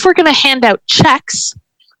 If we're going to hand out checks,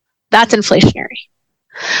 that's inflationary.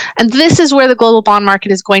 And this is where the global bond market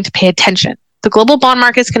is going to pay attention. The global bond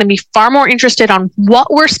market is going to be far more interested on what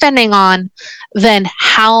we're spending on than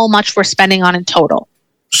how much we're spending on in total.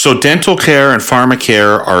 So dental care and pharma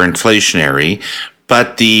care are inflationary,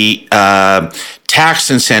 but the tax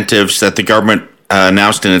incentives that the government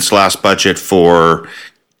announced in its last budget for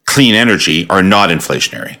clean energy are not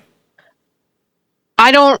inflationary.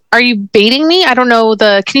 Are you baiting me? I don't know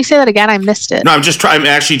can you say that again? I missed it. No, I'm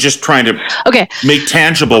actually just trying to make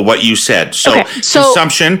tangible what you said. So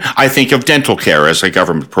consumption, I think of dental care as a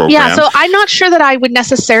government program. Yeah, so I'm not sure that I would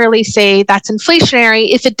necessarily say that's inflationary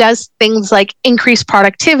if it does things like increase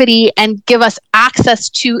productivity and give us access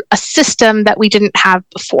to a system that we didn't have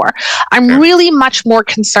before. I'm really much more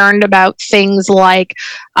concerned about things like,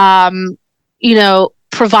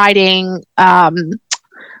 providing,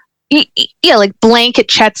 like blanket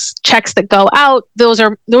checks that go out. Those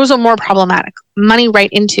are more problematic. Money right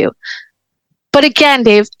into. But again,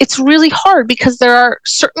 Dave, it's really hard because there are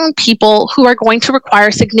certain people who are going to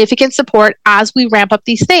require significant support as we ramp up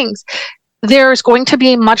these things. There's going to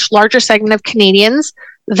be a much larger segment of Canadians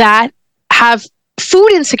that have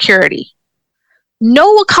food insecurity.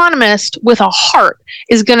 No economist with a heart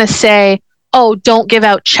is going to say, oh, don't give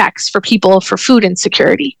out checks for people for food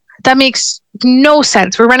insecurity. That makes no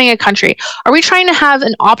sense. We're running a country. Are we trying to have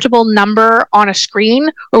an optimal number on a screen,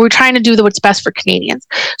 or are we trying to do what's best for Canadians?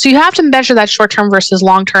 So you have to measure that short-term versus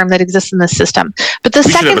long-term that exists in the system. But the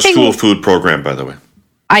second thing, should have a school food program, by the way.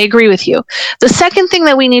 I agree with you. The second thing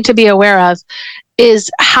that we need to be aware of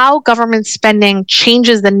is how government spending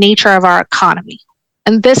changes the nature of our economy.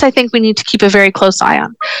 And this, I think we need to keep a very close eye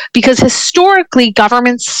on, because historically,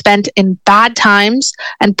 governments spent in bad times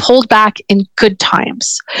and pulled back in good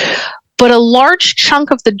times. But a large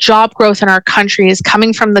chunk of the job growth in our country is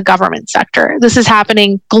coming from the government sector. This is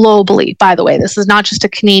happening globally, by the way. This is not just a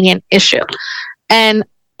Canadian issue. And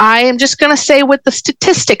I am just going to say what the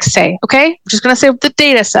statistics say, okay? I'm just going to say what the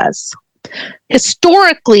data says.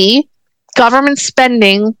 Historically, government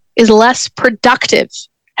spending is less productive,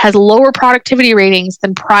 has lower productivity ratings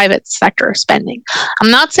than private sector spending.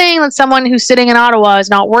 I'm not saying that someone who's sitting in Ottawa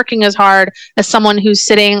is not working as hard as someone who's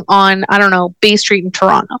sitting on, I don't know, Bay Street in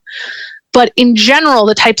Toronto. But in general,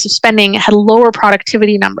 the types of spending had lower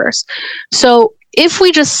productivity numbers. So if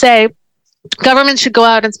we just say government should go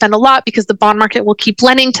out and spend a lot because the bond market will keep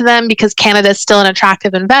lending to them because Canada is still an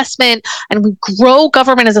attractive investment, and we grow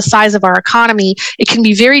government as a size of our economy, it can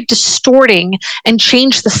be very distorting and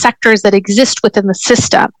change the sectors that exist within the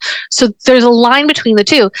system. So there's a line between the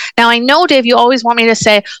two. Now, I know, Dave, you always want me to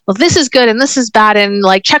say, well, this is good and this is bad and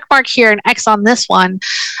like check mark here and X on this one.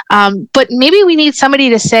 But maybe we need somebody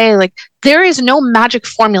to say, like, there is no magic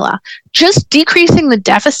formula. Just decreasing the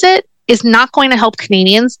deficit is not going to help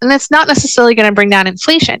Canadians, and it's not necessarily going to bring down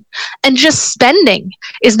inflation. And just spending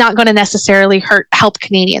is not going to necessarily help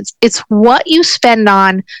Canadians. It's what you spend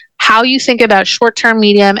on, how you think about short-term,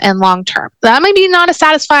 medium, and long-term. That might be not a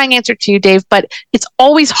satisfying answer to you, Dave, but it's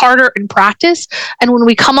always harder in practice. And when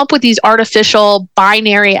we come up with these artificial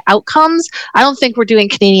binary outcomes, I don't think we're doing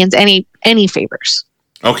Canadians any favors.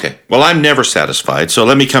 Okay, well, I'm never satisfied, so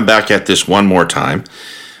let me come back at this one more time,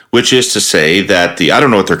 which is to say that I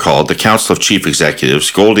don't know what they're called, the Council of Chief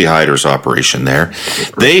Executives, Goldie Hyder's operation there,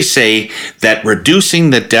 they say that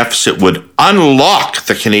reducing the deficit would unlock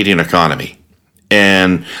the Canadian economy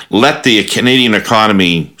and let the Canadian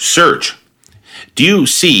economy surge. Do you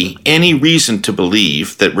see any reason to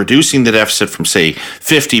believe that reducing the deficit from, say,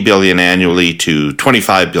 $50 billion annually to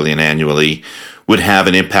 $25 billion annually would have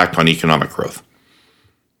an impact on economic growth?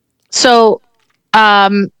 So,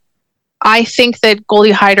 I think that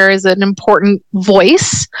Goldie Hyder is an important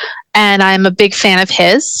voice, and I'm a big fan of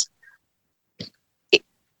his.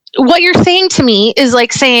 What you're saying to me is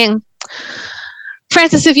like saying,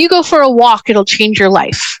 Francis, if you go for a walk, it'll change your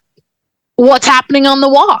life. What's happening on the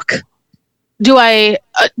walk? Do I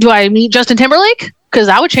meet Justin Timberlake? Because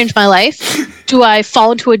that would change my life. Do I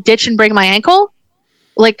fall into a ditch and break my ankle?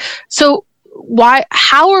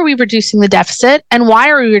 How are we reducing the deficit, and why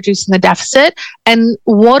are we reducing the deficit, and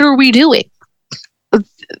what are we doing?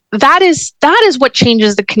 That is what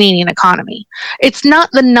changes the Canadian economy. It's not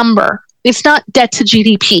the number. It's not debt to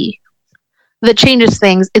GDP that changes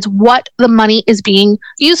things. It's what the money is being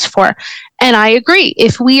used for. And I agree.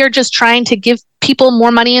 If we are just trying to give people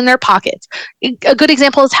more money in their pockets, a good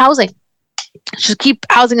example is housing. Just keep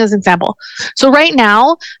housing as an example. So right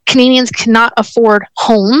now, Canadians cannot afford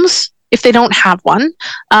homes if they don't have one,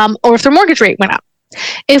 or if their mortgage rate went up.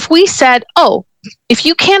 If we said, if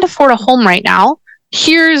you can't afford a home right now,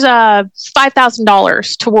 here's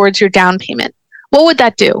 $5,000 towards your down payment, what would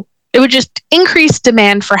that do? It would just increase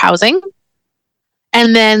demand for housing,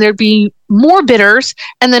 and then there'd be more bidders,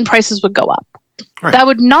 and then prices would go up. Right. That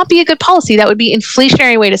would not be a good policy. That would be an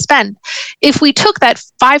inflationary way to spend. If we took that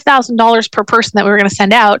 $5,000 per person that we were going to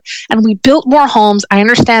send out and we built more homes, I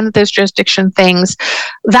understand that there's jurisdiction things,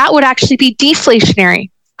 that would actually be deflationary.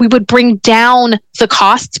 We would bring down the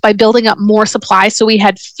costs by building up more supply so we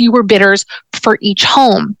had fewer bidders for each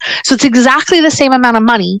home. So it's exactly the same amount of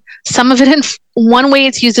money. Some of it, one way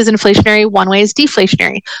it's used as inflationary, one way is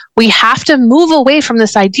deflationary. We have to move away from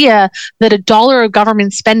this idea that $1 of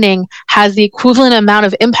government spending has the equivalent amount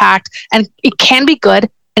of impact, and it can be good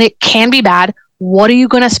and it can be bad. What are you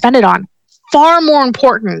going to spend it on? Far more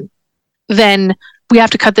important than we have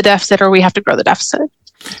to cut the deficit or we have to grow the deficit.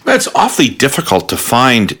 It's awfully difficult to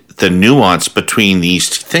find the nuance between these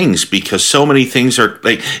things because so many things are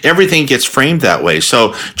like everything gets framed that way. So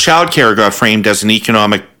childcare got framed as an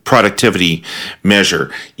economic productivity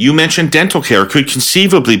measure. You mentioned dental care could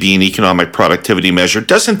conceivably be an economic productivity measure.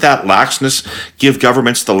 Doesn't that laxness give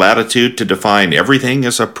governments the latitude to define everything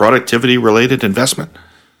as a productivity related investment?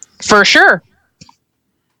 For sure.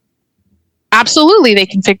 Absolutely. They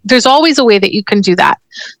can there's always a way that you can do that.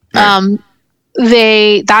 Right.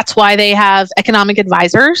 That's why they have economic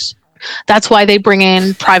advisors. That's why they bring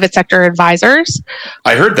in private sector advisors.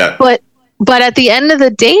 I heard that. But at the end of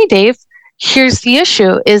the day, Dave, here's the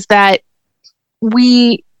issue is that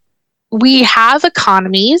we have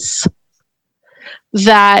economies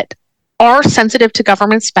that are sensitive to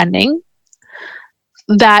government spending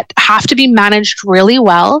that have to be managed really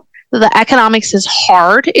well. The economics is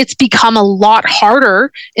hard. It's become a lot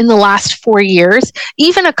harder in the last 4 years.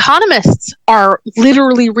 Even economists are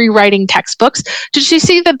literally rewriting textbooks. Did you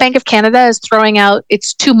see the Bank of Canada is throwing out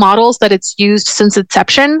its 2 models that it's used since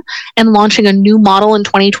inception and launching a new model in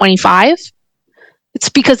 2025? It's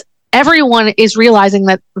because everyone is realizing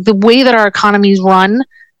that the way that our economies run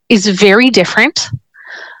is very different.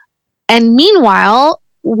 And meanwhile,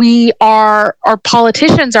 our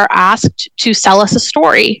politicians are asked to sell us a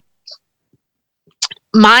story.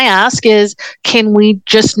 My ask is, can we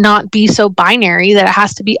just not be so binary that it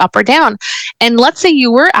has to be up or down? And let's say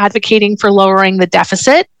you were advocating for lowering the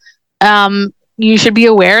deficit. You should be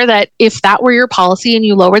aware that if that were your policy and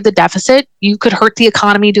you lowered the deficit, you could hurt the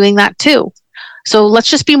economy doing that too. So let's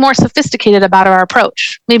just be more sophisticated about our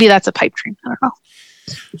approach. Maybe that's a pipe dream. I don't know.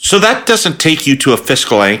 So that doesn't take you to a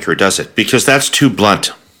fiscal anchor, does it? Because that's too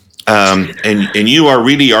blunt. And you are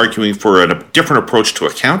really arguing for a different approach to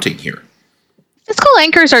accounting here. Fiscal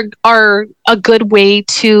anchors are a good way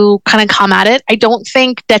to kind of come at it. I don't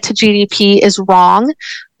think debt to GDP is wrong.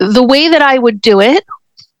 The way that I would do it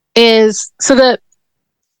is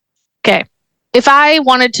if I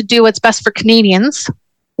wanted to do what's best for Canadians,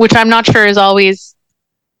 which I'm not sure is always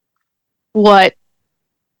what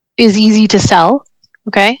is easy to sell,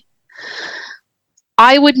 okay?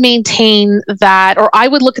 I would maintain that, or I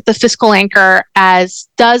would look at the fiscal anchor as,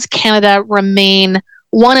 does Canada remain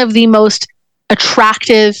one of the most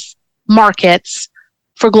attractive markets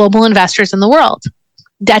for global investors in the world?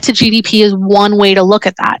 Debt to GDP is one way to look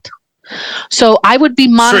at that. So I would be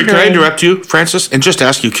monitoring. Sorry, can I interrupt you, Frances, and just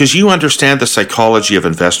ask you, because you understand the psychology of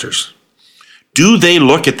investors. Do they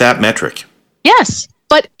look at that metric? Yes,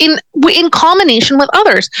 but in combination with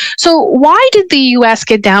others. So why did the U.S.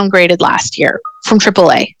 get downgraded last year from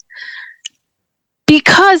AAA?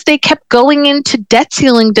 Because they kept going into debt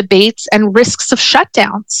ceiling debates and risks of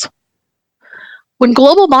shutdowns. When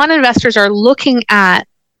global bond investors are looking at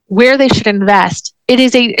where they should invest, it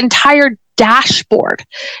is an entire dashboard.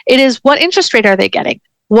 It is, what interest rate are they getting?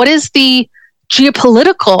 What is the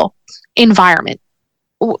geopolitical environment?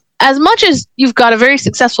 As much as you've got a very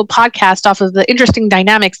successful podcast off of the interesting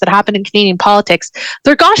dynamics that happen in Canadian politics,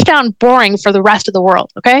 they're gosh darn boring for the rest of the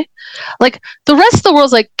world, okay? Like, the rest of the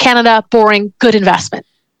world's like, Canada, boring, good investment.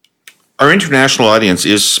 Our international audience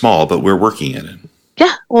is small, but we're working in it.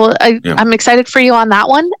 Yeah, well, I'm excited for you on that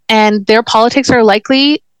one. And their politics are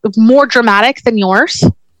likely more dramatic than yours.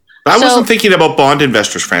 I wasn't thinking about bond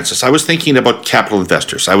investors, Frances. I was thinking about capital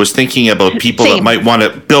investors. I was thinking about people that might want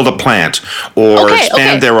to build a plant or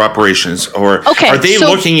expand their operations. Or are they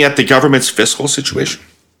looking at the government's fiscal situation?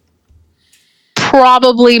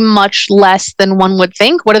 Probably much less than one would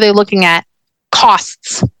think. What are they looking at?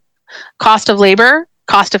 Costs. Cost of labor,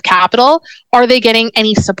 cost of capital. Are they getting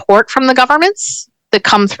any support from the governments that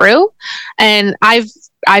come through? And I've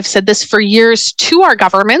said this for years to our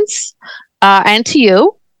governments and to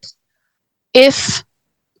you. If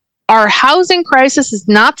our housing crisis is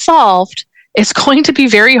not solved, it's going to be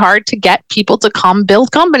very hard to get people to come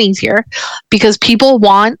build companies here, because people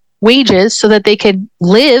want wages so that they can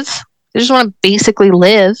live. They just want to basically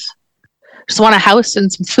live, just want a house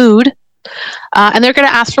and some food. And they're going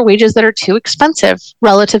to ask for wages that are too expensive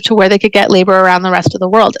relative to where they could get labor around the rest of the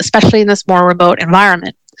world, especially in this more remote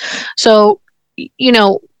environment. So,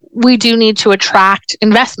 we do need to attract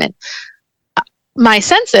investment. My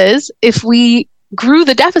sense is, if we grew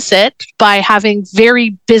the deficit by having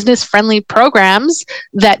very business-friendly programs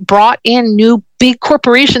that brought in new big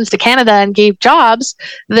corporations to Canada and gave jobs,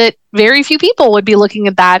 that very few people would be looking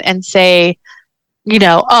at that and say, we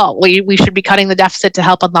should be cutting the deficit to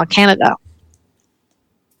help unlock Canada.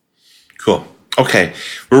 Cool. Okay.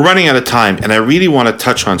 We're running out of time, and I really want to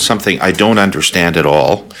touch on something I don't understand at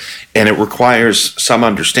all, and it requires some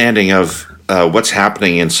understanding of what's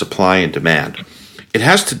happening in supply and demand. It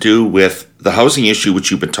has to do with the housing issue,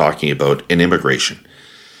 which you've been talking about, and immigration.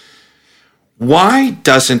 Why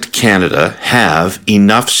doesn't Canada have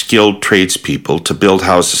enough skilled tradespeople to build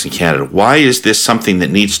houses in Canada? Why is this something that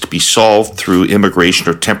needs to be solved through immigration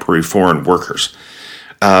or temporary foreign workers?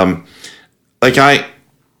 In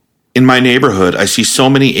my neighborhood, I see so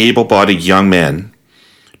many able-bodied young men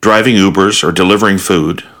driving Ubers or delivering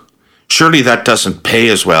food. Surely that doesn't pay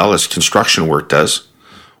as well as construction work does.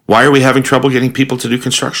 Why are we having trouble getting people to do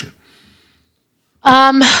construction?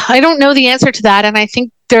 I don't know the answer to that. And I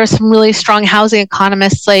think there are some really strong housing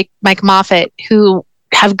economists like Mike Moffat who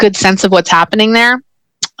have good sense of what's happening there.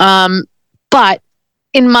 But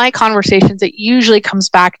in my conversations, it usually comes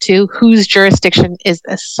back to, whose jurisdiction is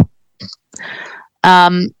this?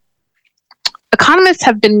 Economists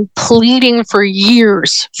have been pleading for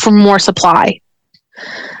years for more supply.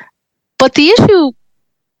 But the issue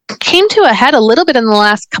came to a head a little bit in the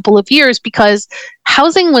last couple of years because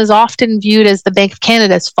housing was often viewed as the Bank of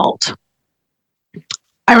Canada's fault.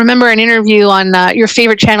 I remember an interview on your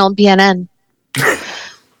favorite channel, BNN,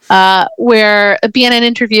 where a BNN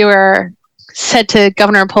interviewer said to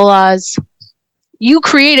Governor Poloz, "You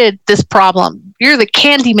created this problem. You're the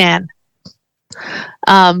candy man,"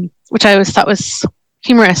 which I always thought was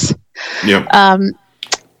humorous. Yeah.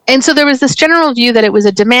 And so there was this general view that it was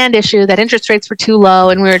a demand issue, that interest rates were too low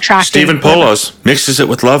and we were attracting... Stephen Poloz mixes it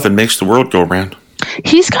with love and makes the world go round.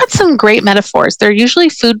 He's got some great metaphors. They're usually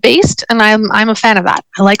food-based, and I'm a fan of that.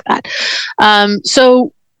 I like that.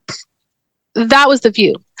 So that was the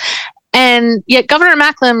view. And yet Governor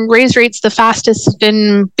Macklem raised rates the fastest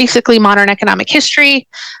in basically modern economic history,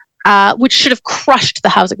 which should have crushed the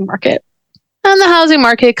housing market. And the housing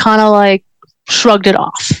market kind of like shrugged it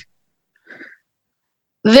off.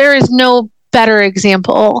 There is no better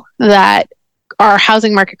example that our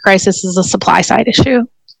housing market crisis is a supply side issue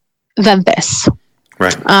than this.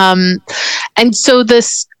 Right. And so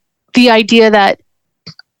the idea that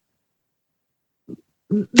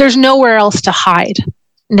there's nowhere else to hide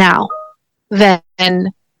now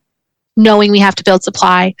than knowing we have to build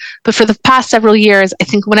supply. But for the past several years, I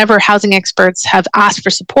think whenever housing experts have asked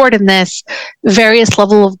for support in this, various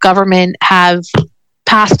levels of government have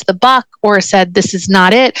passed the buck or said this is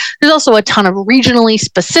not it. There's also a ton of regionally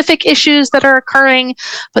specific issues that are occurring,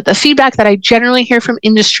 but the feedback that I generally hear from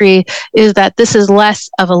industry is that this is less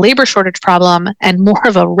of a labor shortage problem and more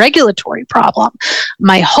of a regulatory problem.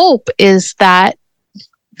 My hope is that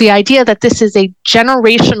the idea that this is a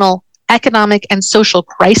generational economic and social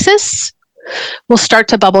crisis will start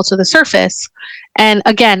to bubble to the surface. And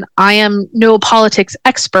again, I am no politics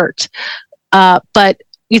expert, but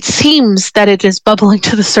it seems that it is bubbling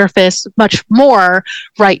to the surface much more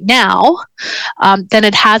right now than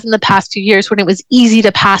it has in the past 2 years when it was easy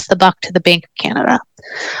to pass the buck to the Bank of Canada.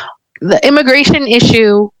 The immigration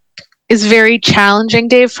issue is very challenging,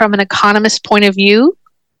 Dave, from an economist point of view,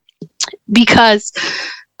 because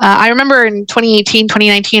I remember in 2018,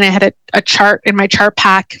 2019, I had a chart in my chart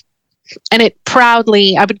pack, and it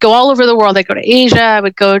proudly, I would go all over the world. I'd go to Asia, I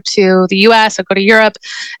would go to the US, I'd go to Europe,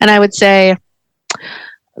 and I would say,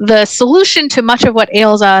 the solution to much of what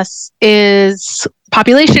ails us is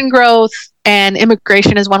population growth, and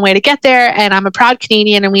immigration is one way to get there. And I'm a proud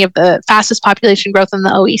Canadian, and we have the fastest population growth in the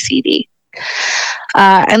OECD.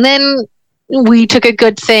 And then we took a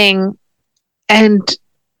good thing and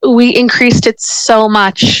we increased it so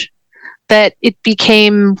much that it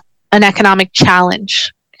became an economic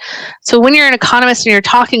challenge. So when you're an economist and you're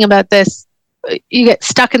talking about this, you get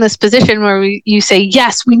stuck in this position where you say,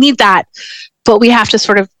 yes, we need that, but we have to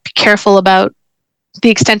sort of be careful about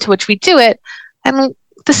the extent to which we do it. And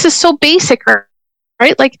this is so basic,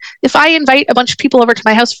 right? Like if I invite a bunch of people over to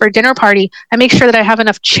my house for a dinner party, I make sure that I have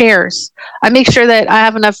enough chairs. I make sure that I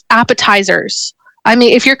have enough appetizers. I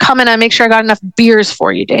mean, if you're coming, I make sure I got enough beers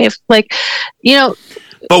for you, Dave. Like, you know.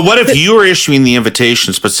 But what if you are issuing the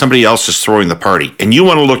invitations, but somebody else is throwing the party and you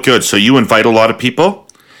want to look good? So you invite a lot of people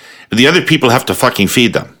and the other people have to fucking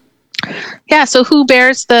feed them. Yeah. So who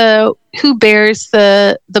bears the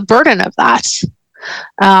burden of that?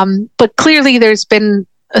 But clearly there's been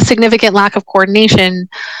a significant lack of coordination.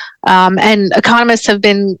 And economists have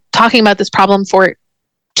been talking about this problem for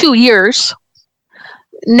 2 years.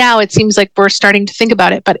 Now it seems like we're starting to think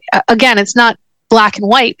about it. But again, it's not black and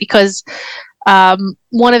white, because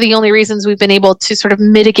one of the only reasons we've been able to sort of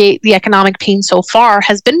mitigate the economic pain so far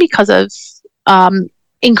has been because of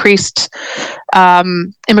increased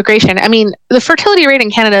immigration. I mean, the fertility rate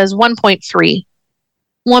in Canada is 1.3.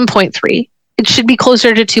 1.3. It should be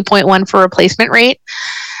closer to 2.1 for replacement rate.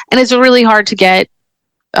 And it's really hard to get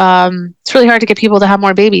people to have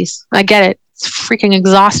more babies. I get it. It's freaking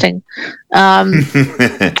exhausting.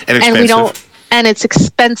 And it's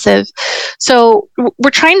expensive. So we're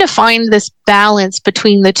trying to find this balance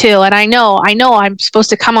between the two. And I know I'm supposed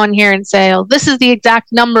to come on here and say, oh, this is the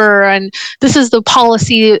exact number and this is the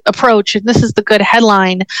policy approach and this is the good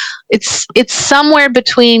headline. It's somewhere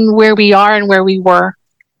between where we are and where we were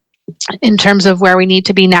in terms of where we need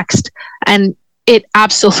to be next. And it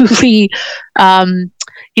absolutely, the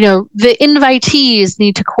invitees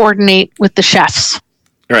need to coordinate with the chefs.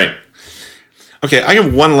 Right. Okay, I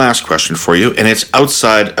have one last question for you, and it's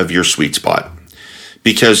outside of your sweet spot,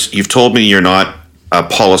 because you've told me you're not a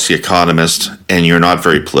policy economist and you're not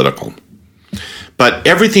very political. But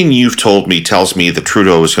everything you've told me tells me that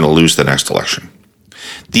Trudeau is going to lose the next election.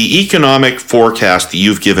 The economic forecast that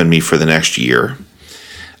you've given me for the next year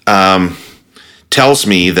tells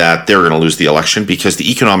me that they're going to lose the election because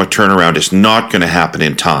the economic turnaround is not going to happen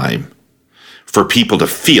in time for people to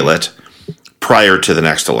feel it prior to the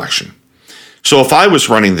next election. So if I was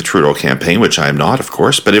running the Trudeau campaign, which I am not, of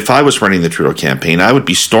course, but if I was running the Trudeau campaign, I would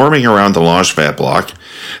be storming around the Langevin block,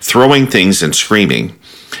 throwing things and screaming,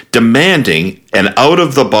 demanding an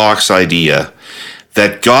out-of-the-box idea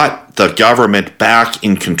that got the government back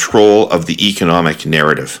in control of the economic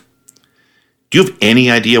narrative. Do you have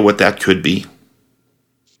any idea what that could be?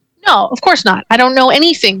 No, of course not. I don't know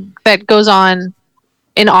anything that goes on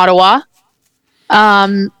in Ottawa.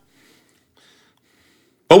 But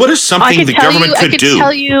what is something the government could do?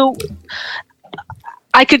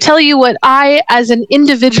 I could tell you what I, as an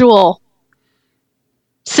individual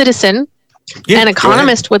citizen and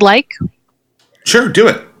economist, would like. Sure, do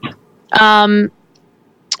it. I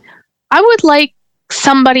would like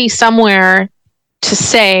somebody somewhere to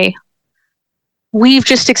say, we've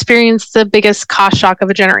just experienced the biggest cost shock of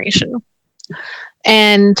a generation.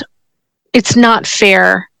 And it's not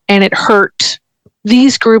fair, and it hurt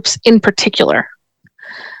these groups in particular.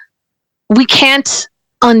 We can't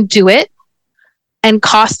undo it, and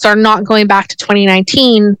costs are not going back to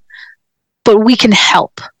 2019, but we can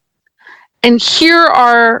help. And here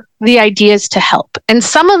are the ideas to help. And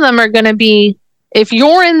some of them are going to be, if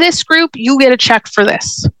you're in this group, you get a check for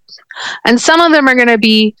this. And some of them are going to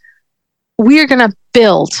be, we're going to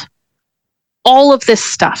build all of this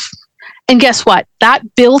stuff. And guess what?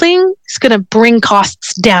 That building is going to bring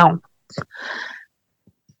costs down.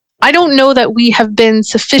 I don't know that we have been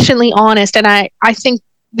sufficiently honest. And I think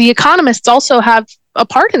the economists also have a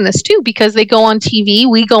part in this too, because they go on TV,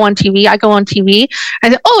 we go on TV, I go on TV,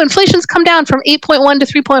 and inflation's come down from 8.1 to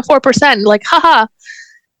 3.4%. Like, haha.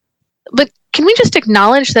 But can we just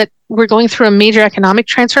acknowledge that we're going through a major economic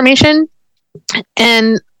transformation?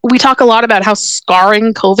 And we talk a lot about how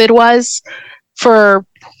scarring COVID was for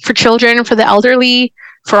children, for the elderly,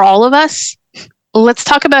 for all of us. Let's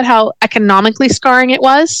talk about how economically scarring it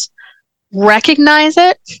was, recognize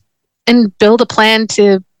it, and build a plan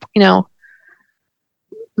to,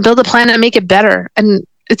 make it better. And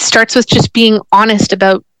it starts with just being honest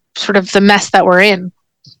about sort of the mess that we're in.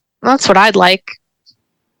 That's what I'd like.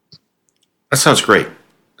 That sounds great.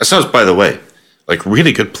 That sounds, by the way, like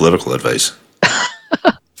really good political advice.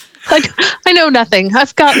 I know nothing.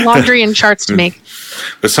 I've got laundry and charts to make.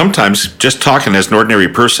 But sometimes just talking as an ordinary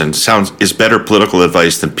person is better political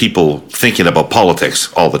advice than people thinking about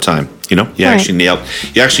politics all the time. You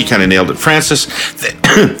actually kind of nailed it. Frances,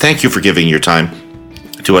 thank you for giving your time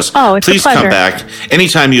to us. Oh, it's please a pleasure. Come back.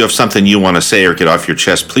 Anytime you have something you want to say or get off your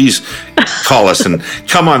chest, please call us and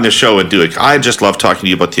come on the show and do it. I just love talking to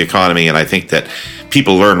you about the economy, and I think that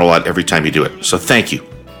people learn a lot every time you do it. So thank you.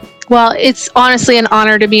 Well, it's honestly an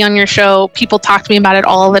honor to be on your show. People talk to me about it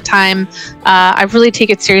all the time. I really take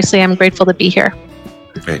it seriously. I'm grateful to be here.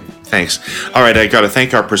 Great. Thanks. All right. I got to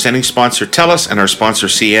thank our presenting sponsor, TELUS, and our sponsor,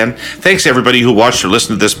 CN. Thanks, everybody who watched or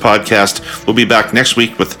listened to this podcast. We'll be back next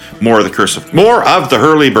week with more of the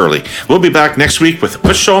Hurly-Burly. We'll be back next week with,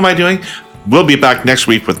 what show am I doing? We'll be back next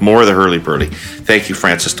week with more of the Hurly-Burly. Thank you,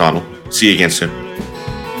 Frances Donald. See you again soon.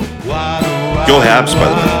 Go Habs, by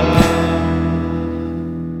the way.